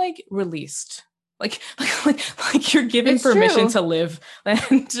 Then you're like released. Like you're given It's permission true. to live.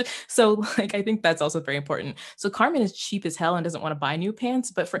 And so like, I think that's also very important. So Carmen is cheap as hell and doesn't want to buy new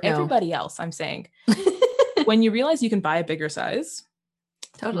pants. But for No. everybody else, I'm saying, when you realize you can buy a bigger size,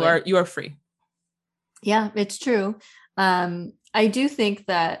 Totally. you are free. Yeah, it's true. I do think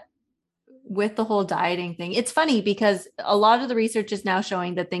that with the whole dieting thing, it's funny because a lot of the research is now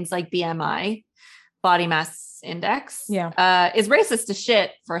showing that things like BMI, body mass index, is racist as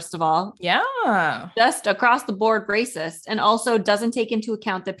shit, first of all. Yeah. Just across the board racist, and also doesn't take into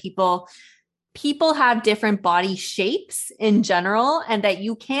account that people have different body shapes in general, and that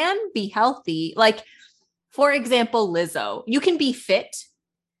you can be healthy. Like, for example, Lizzo, you can be fit.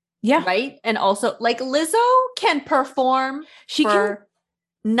 Yeah. Right. And also like Lizzo can perform can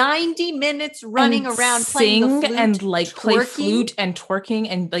 90 minutes running around sing playing the flute, and like twerking. Play flute and twerking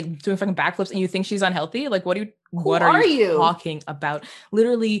and like doing fucking backflips, and you think she's unhealthy? Like, what Who are you talking about?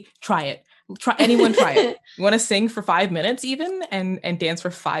 Literally try it. Try it. You want to sing for 5 minutes even and dance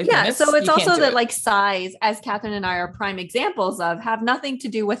for 5 minutes? So it's also that like size, as Catherine and I are prime examples of, have nothing to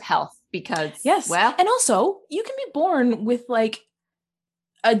do with health, because and also you can be born with like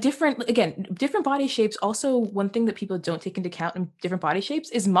a different body shapes. Also, one thing that people don't take into account in different body shapes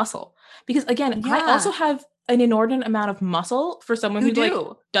is muscle, because again, I also have an inordinate amount of muscle for someone who like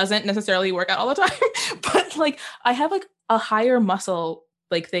doesn't necessarily work out all the time, but like I have like a higher muscle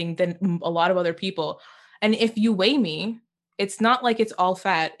like thing than a lot of other people. And if you weigh me, it's not like it's all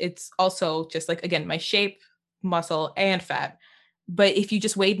fat. It's also just like, again, my shape, muscle, and fat. But if you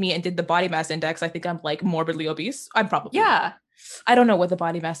just weighed me and did the body mass index, I think I'm like morbidly obese. I'm probably I don't know what the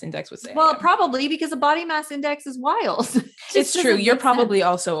body mass index would say. Well, probably because the body mass index is wild. It's true. You're probably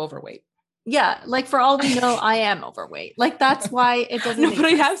also overweight. Yeah. Like for all we know, I am overweight. Like that's why it doesn't. No, but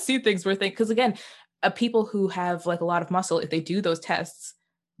I have seen things where because again, people who have like a lot of muscle, if they do those tests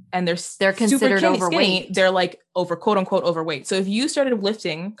and they're considered overweight, skinny, they're like quote unquote overweight. So if you started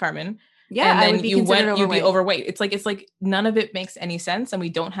lifting, Carmen, and then you'd be overweight. It's like none of it makes any sense. And we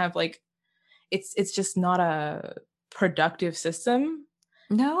don't have like, it's just not a productive system.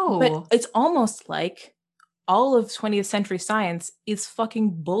 No. But it's almost like all of 20th century science is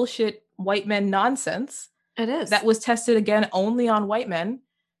fucking bullshit white men nonsense. It is. That was tested again only on white men.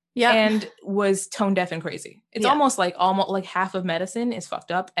 Yeah. And was tone deaf and crazy. It's almost like half of medicine is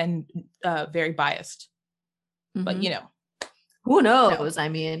fucked up and very biased. Mm-hmm. But you know. Who knows? No. I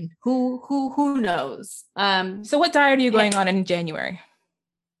mean, who knows? So what diet are you going on in January?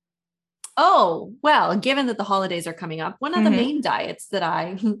 Oh, well, given that the holidays are coming up, one of the main diets that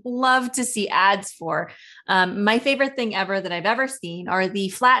I love to see ads for, my favorite thing ever that I've ever seen are the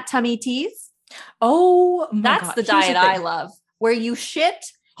flat tummy teas. Oh, my That's God. the diet I love, where you shit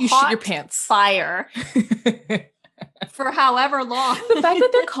your pants. Fire for however long. The fact that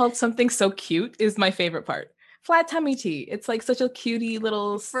they're called something so cute is my favorite part. Flat tummy tea. It's like such a cutie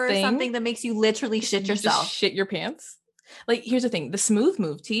little thing. Something that makes you literally shit yourself. Just shit your pants. Like, here's the thing. The Smooth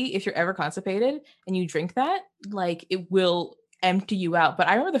Move tea, if you're ever constipated and you drink that, like it will empty you out. But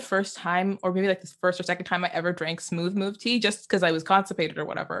I remember the first time, or maybe like the first or second time I ever drank Smooth Move tea, just because I was constipated or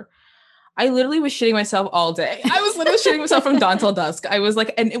whatever. I literally was shitting myself all day. I was literally shitting myself from dawn till dusk. I was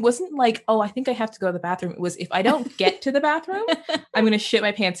like, and it wasn't like, oh, I think I have to go to the bathroom. It was, if I don't get to the bathroom, I'm going to shit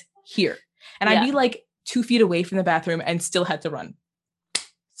my pants here. And I'd be like 2 feet away from the bathroom and still had to run.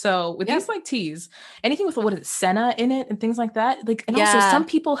 So with these like teas, anything with what is it, senna in it and things like that. Like, and also some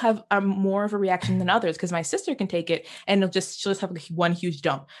people are more of a reaction than others, because my sister can take it and she'll just have like one huge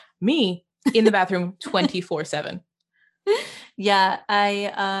dump. Me in the bathroom 24/7. Yeah,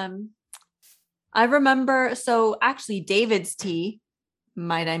 I remember. So actually, David's tea,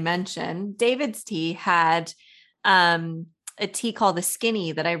 might I mention, David's tea had a tea called the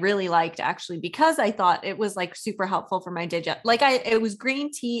Skinny that I really liked, actually, because I thought it was like super helpful for my digestion. Like it was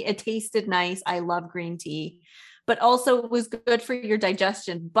green tea. It tasted nice. I love green tea, but also it was good for your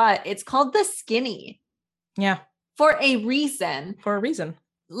digestion. But it's called the Skinny. Yeah. For a reason.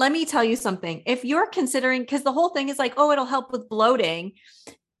 Let me tell you something. If you're considering, because the whole thing is like, oh, it'll help with bloating.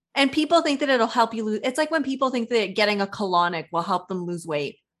 And people think that it'll help you lose. It's like when people think that getting a colonic will help them lose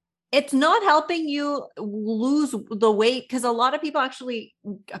weight. It's not helping you lose the weight, because a lot of people actually,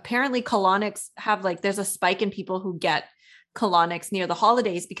 apparently colonics have like, there's a spike in people who get colonics near the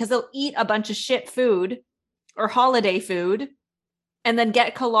holidays because they'll eat a bunch of shit food or holiday food and then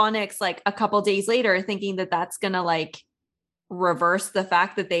get colonics like a couple days later, thinking that that's going to like reverse the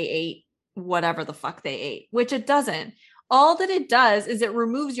fact that they ate whatever the fuck they ate, which it doesn't. all that it does is it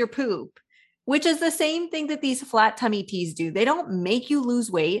removes your poop, which is the same thing that these flat tummy teas do. They don't make you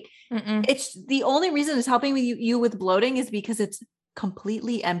lose weight. Mm-mm. It's the only reason it's helping you with bloating is because it's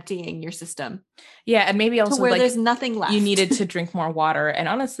completely emptying your system. Yeah, and maybe also to where like there's nothing left. you needed to drink more water. And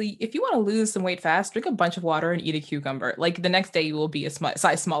honestly, if you want to lose some weight fast, drink a bunch of water and eat a cucumber. Like the next day you will be a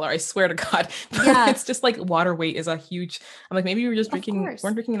size smaller. I swear to God. But Yeah. it's just like water weight is a huge. I'm like, maybe you were just weren't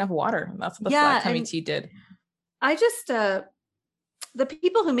drinking enough water. That's what the flat tummy tea did. I just the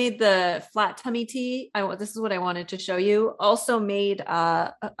people who made the flat tummy tea, this is what I wanted to show you, also made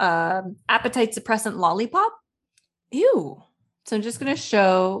appetite suppressant lollipop. Ew. So I'm just going to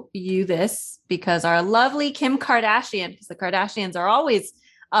show you this because our lovely Kim Kardashian, because the Kardashians are always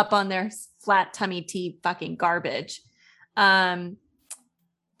up on their flat tummy tea fucking garbage.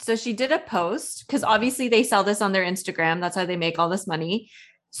 So she did a post because obviously they sell this on their Instagram. That's how they make all this money.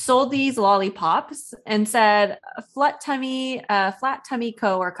 Sold these lollipops and said Flat Tummy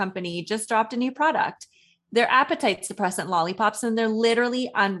Co. or company just dropped a new product. They're appetite suppressant lollipops and they're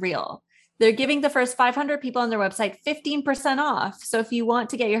literally unreal. They're giving the first 500 people on their website 15% off. So if you want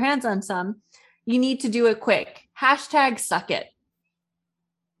to get your hands on some, you need to do it quick. #suckit.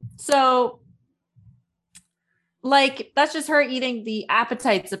 So like, that's just her eating the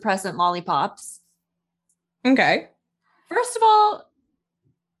appetite suppressant lollipops. Okay. First of all,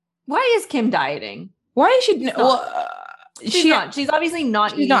 why is Kim dieting? Why is she? She's not. She's obviously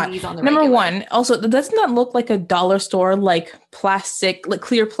not eating these on the Number regular. one, also, doesn't that look like a dollar store, like plastic, like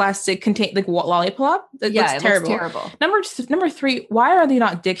clear plastic contain like lollipop? It looks terrible. Number three, why are they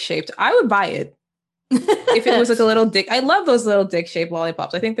not dick shaped? I would buy it if it was like a little dick. I love those little dick shaped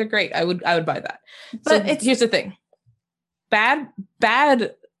lollipops. I think they're great. I would buy that. But here's the thing: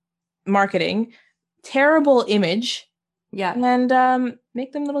 bad marketing, terrible image. Yeah, and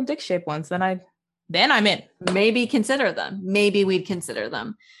make them little dick shaped ones. Then I'm in. Maybe consider them. Maybe we'd consider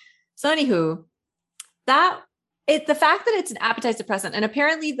them. So anywho, the fact that it's an appetite suppressant, and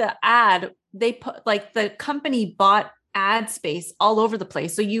apparently the ad, they put like the company bought ad space all over the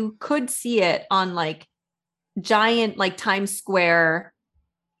place. So you could see it on like giant, like Times Square,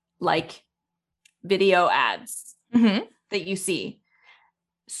 like video ads that you see.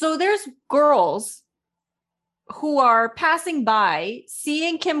 So there's girls who are passing by,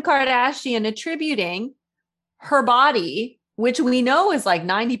 seeing Kim Kardashian attributing her body, which we know is like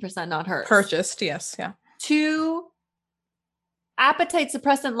 90% not hers. Purchased, yes, yeah. To appetite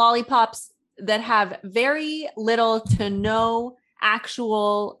suppressant lollipops that have very little to no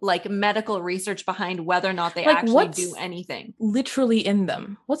actual like medical research behind whether or not they like, actually do anything. Literally in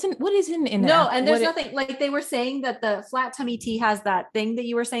them. What is in No, and there's nothing. Like they were saying that the flat tummy tea has that thing that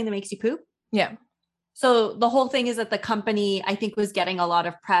you were saying that makes you poop. Yeah. So the whole thing is that the company, I think, was getting a lot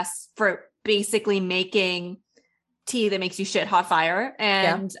of press for basically making tea that makes you shit hot fire.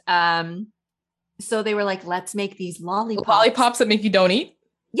 And so they were like, let's make these lollipops. Lollipops that make you don't eat?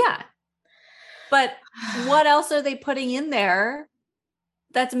 Yeah. But what else are they putting in there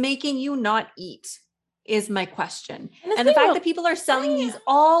that's making you not eat is my question. And the fact that people are selling these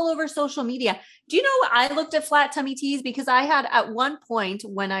all over social media. Do you know, I looked at flat tummy teas because I had at one point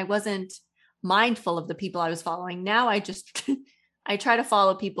when I wasn't mindful of the people I was following. Now I just, I try to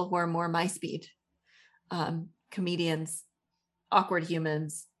follow people who are more my speed, comedians, awkward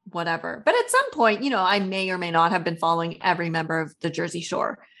humans, whatever. But at some point, I may or may not have been following every member of the Jersey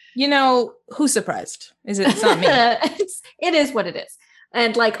Shore. Who's surprised? It's not me. It is what it is.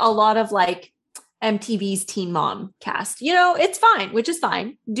 And like a lot of like MTV's Teen Mom cast, it's fine, which is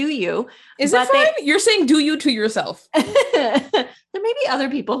fine. Do you? Is it fine? You're saying do you to yourself. There may be other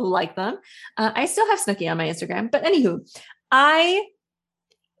people who like them. I still have Snooki on my Instagram, but anywho,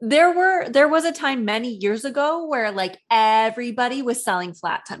 there was a time many years ago where like everybody was selling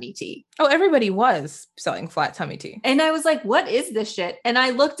flat tummy tea. Oh, everybody was selling flat tummy tea. And I was like, what is this shit? And I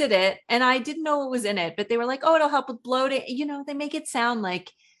looked at it and I didn't know what was in it, but they were like, oh, it'll help with bloating. They make it sound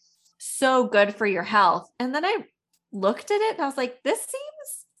like so good for your health. And then I looked at it and I was like, this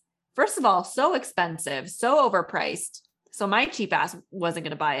seems, first of all, so expensive, so overpriced. So my cheap ass wasn't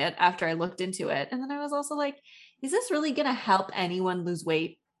going to buy it after I looked into it. And then I was also like, is this really going to help anyone lose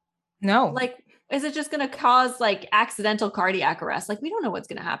weight? No. Like, is it just going to cause like accidental cardiac arrest? Like, we don't know what's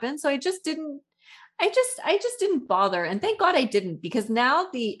going to happen. So I just didn't bother. And thank God I didn't, because now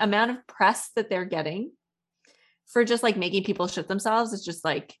the amount of press that they're getting for just like making people shit themselves is just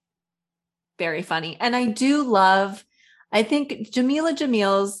like very funny. And I do love, I think Jamila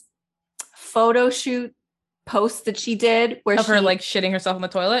Jamil's photo shoot post that she did where Of she her like shitting herself in the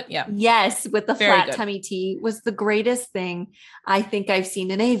toilet. Yeah. yes, with the Very flat good. tummy tea was the greatest thing I think I've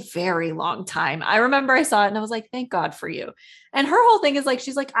seen in a very long time. I remember I saw it and I was like, thank God for you. And her whole thing is like,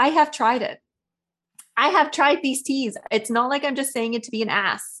 she's like, I have tried it. I have tried these teas. It's not like I'm just saying it to be an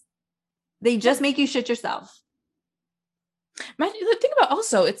ass. They just make you shit yourself. The thing about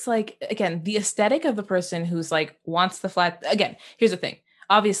also, it's like, again, the aesthetic of the person who's like wants the flat. Again, here's the thing.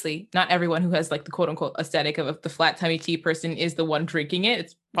 Obviously, not everyone who has like the quote unquote aesthetic of the flat tummy tea person is the one drinking it.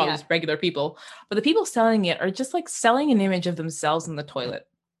 It's probably just regular people. But the people selling it are just like selling an image of themselves in the toilet.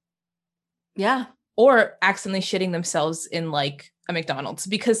 Yeah. Or accidentally shitting themselves in like a McDonald's,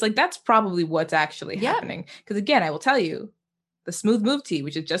 because like that's probably what's actually happening. Because again, I will tell you, the Smooth Move tea,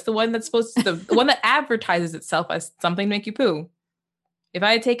 which is just the one that's supposed to, the one that advertises itself as something to make you poo. If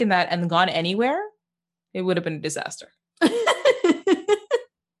I had taken that and gone anywhere, it would have been a disaster.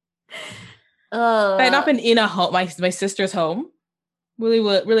 If I had not been in a home, my sister's home, really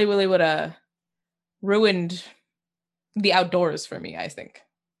would have ruined the outdoors for me, I think.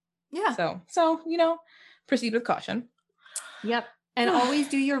 Yeah. So proceed with caution. Yep. And always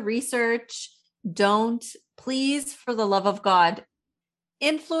do your research. Don't, please, for the love of God,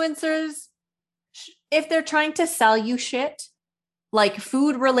 influencers, if they're trying to sell you shit, like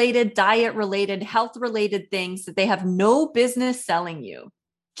food related, diet related, health related things that they have no business selling you,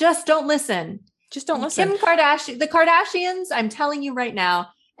 just don't listen. Just don't listen. Kim Kardashian, the Kardashians, I'm telling you right now,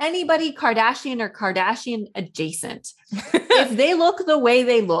 anybody Kardashian or Kardashian adjacent, if they look the way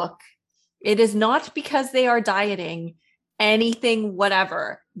they look, it is not because they are dieting anything,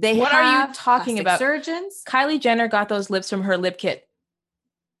 whatever. What are you talking about? Surgeons. Kylie Jenner got those lips from her lip kit.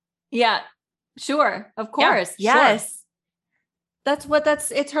 Yeah, sure. Of course. Yeah, yes. Sure.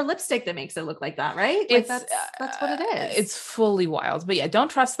 It's her lipstick that makes it look like that, right? Like that's what it is. It's fully wild. But yeah, don't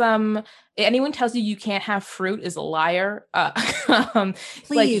trust them. Anyone tells you can't have fruit is a liar.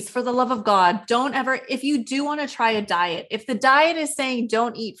 Please, for the love of God, don't ever, if you do want to try a diet, if the diet is saying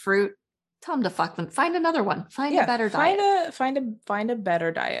don't eat fruit, tell them to fuck them. Find another one. Find a better diet. Find a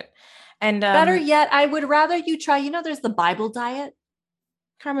better diet. And better yet, I would rather you try, there's the Bible diet.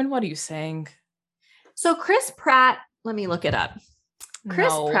 Carmen, what are you saying? So Chris Pratt, let me look it up.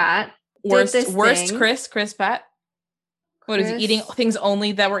 Chris Pratt. Worst Chris Pratt. What is he eating? Things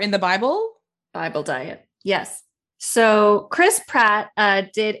only that were in the Bible? Bible diet. Yes. So Chris Pratt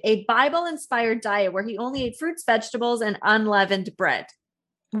did a Bible-inspired diet where he only ate fruits, vegetables, and unleavened bread.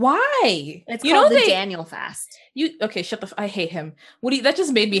 Why? It's called the Daniel fast. Okay, I hate him. That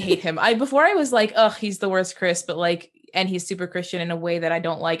just made me hate him. Before I was like, ugh, he's the worst Chris, but like, and he's super Christian in a way that I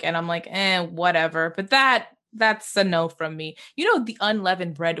don't like. And I'm like, whatever. But that's a no from me. The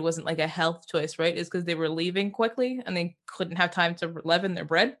unleavened bread wasn't like a health choice, right? It's because they were leaving quickly and they couldn't have time to leaven their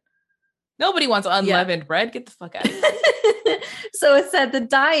bread. Nobody wants unleavened bread. Get the fuck out of here. So it said the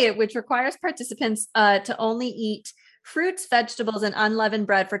diet, which requires participants to only eat fruits, vegetables, and unleavened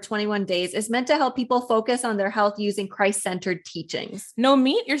bread for 21 days, is meant to help people focus on their health using Christ-centered teachings. No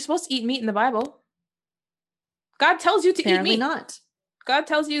meat? You're supposed to eat meat in the Bible. God tells you to eat meat. Not. God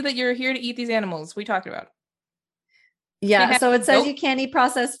tells you that you're here to eat these animals we talked about. Yeah, so it says you can't eat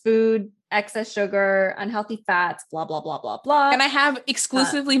processed food, excess sugar, unhealthy fats, blah, blah, blah, blah, blah. Can I have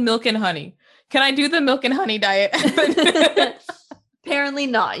exclusively milk and honey? Can I do the milk and honey diet? Apparently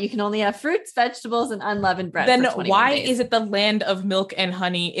not. You can only have fruits, vegetables, and unleavened bread. Then why is it the land of milk and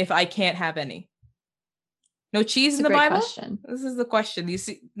honey if I can't have any? No cheese in the Bible? Question. This is the question. You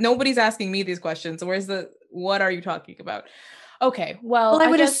see, nobody's asking me these questions. What are you talking about? Okay, well, I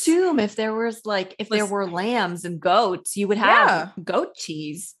would assume if there was there were lambs and goats, you would have goat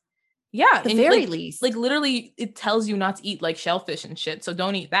cheese. Yeah, at the very least. Like literally, it tells you not to eat like shellfish and shit, so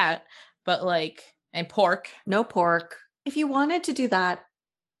don't eat that. But and pork. No pork. If you wanted to do that,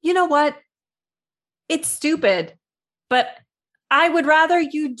 you know what? It's stupid, but I would rather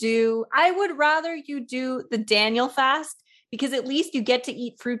you do the Daniel fast, because at least you get to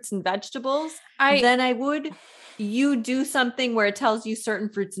eat fruits and vegetables. Than I would you do something where it tells you certain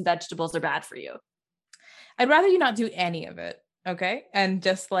fruits and vegetables are bad for you. I'd rather you not do any of it. Okay. And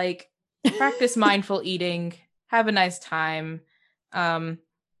just practice mindful eating, have a nice time.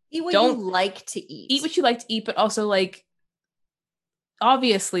 Eat what you like to eat. Eat what you like to eat, but also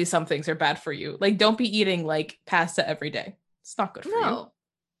obviously some things are bad for you. Don't be eating pasta every day. It's not good for you.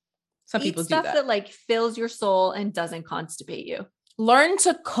 Some people do that. Stuff that fills your soul and doesn't constipate you. Learn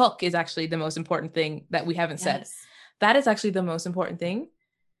to cook is actually the most important thing that we haven't said. That is actually the most important thing.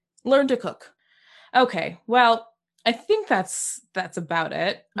 Learn to cook. Okay. Well, I think that's about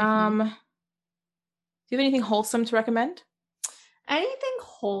it. Mm-hmm. Do you have anything wholesome to recommend? Anything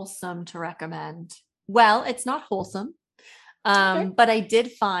wholesome to recommend? well, it's not wholesome. Okay. But I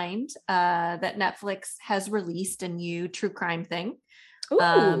did find that Netflix has released a new true crime thing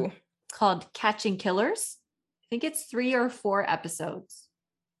Ooh. called Catching Killers. I think it's 3 or 4 episodes,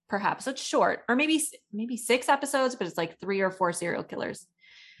 perhaps. It's short, or maybe 6 episodes, but it's like 3 or 4 serial killers.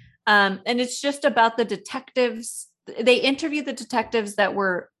 And it's just about the detectives. They interview the detectives that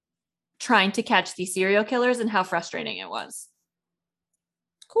were trying to catch these serial killers and how frustrating it was.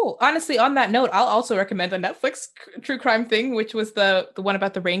 Cool. Honestly, on that note, I'll also recommend a Netflix true crime thing, which was the one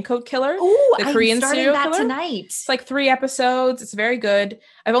about the Raincoat Killer, Oh, the I'm Korean starting serial that killer. tonight. It's like 3 episodes. It's very good.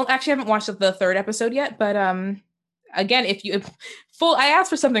 Actually haven't watched the 3rd episode yet, but again, I asked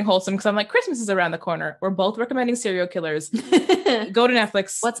for something wholesome because I'm like, Christmas is around the corner. We're both recommending serial killers. Go to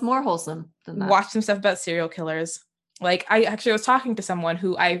Netflix. What's more wholesome than that? Watch some stuff about serial killers. Like I was talking to someone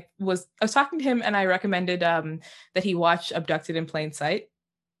who I was talking to him, and I recommended that he watch Abducted in Plain Sight.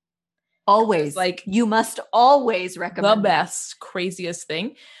 Always, like, you must always recommend the best, craziest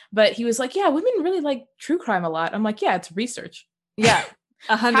thing. But he was like, yeah, women really like true crime a lot. I'm like, yeah, it's research. Yeah,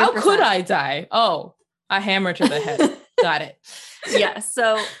 100%. How could I die? Oh, a hammer to the head. Got it. Yeah,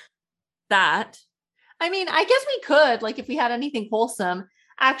 so that, I mean, I guess we could, like, if we had anything wholesome.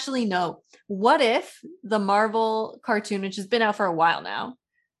 Actually, no. What if the Marvel cartoon, which has been out for a while now,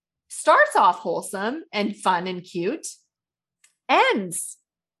 starts off wholesome and fun and cute, ends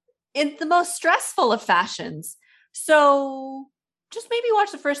in the most stressful of fashions? So just maybe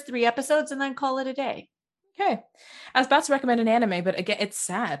watch the first 3 episodes and then call it a day. Okay. I was about to recommend an anime, but again, it's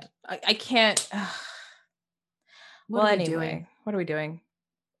sad. I can't. What are we doing?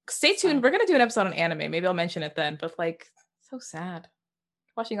 Stay tuned. We're going to do an episode on anime. Maybe I'll mention it then, but like, so sad.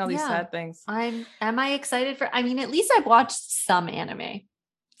 Watching all these sad things. Am I excited for, I mean, at least I've watched some anime.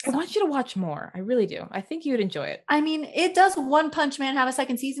 I want you to watch more. I really do. I think you'd enjoy it. I mean, does One Punch Man have a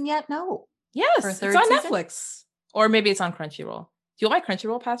 2nd season yet? No. Yes, it's on Netflix. Or maybe it's on Crunchyroll. Do you want my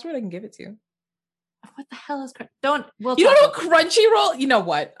Crunchyroll password? I can give it to you. What the hell is you don't know Crunchyroll? You know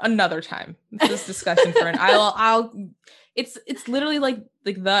what? Another time. This discussion for it's literally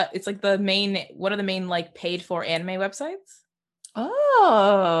it's like the main, one of the main like paid for anime websites.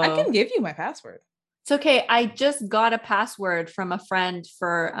 Oh. I can give you my password. It's okay. I just got a password from a friend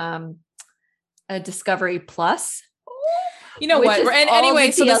for a Discovery Plus. You know what?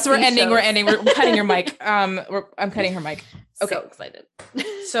 Anyway, so we're ending. We're cutting your mic. I'm cutting her mic. Okay. So excited.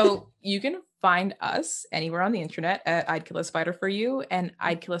 So you can find us anywhere on the internet at I'd Kill a Spider for You and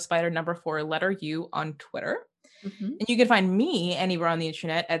I'd Kill a Spider _U on Twitter. Mm-hmm. And you can find me anywhere on the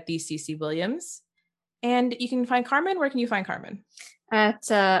internet at the CC Williams. And you can find Carmen. Where can you find Carmen? At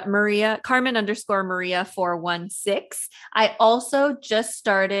Maria, Carmen _Maria 416. I also just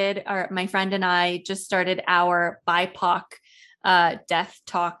started, my friend and I just started our BIPOC death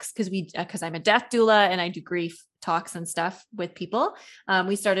talks because I'm a death doula and I do grief talks and stuff with people.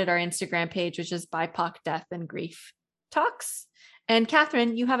 We started our Instagram page, which is BIPOC Death and Grief Talks. And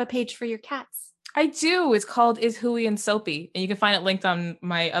Catherine, you have a page for your cats. I do. It's called Is Hooey and Soapy, and you can find it linked on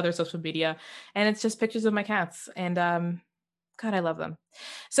my other social media. And it's just pictures of my cats. And God, I love them.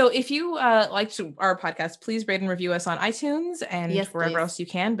 So if you liked our podcast, please rate and review us on iTunes and wherever else you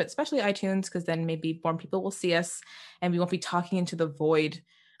can, but especially iTunes, because then maybe more people will see us and we won't be talking into the void.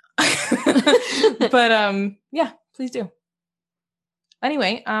 But yeah, please do.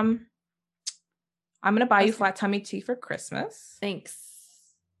 Anyway, I'm gonna buy you flat tummy tea for Christmas. Thanks.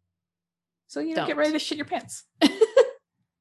 So you don't get ready to shit your pants.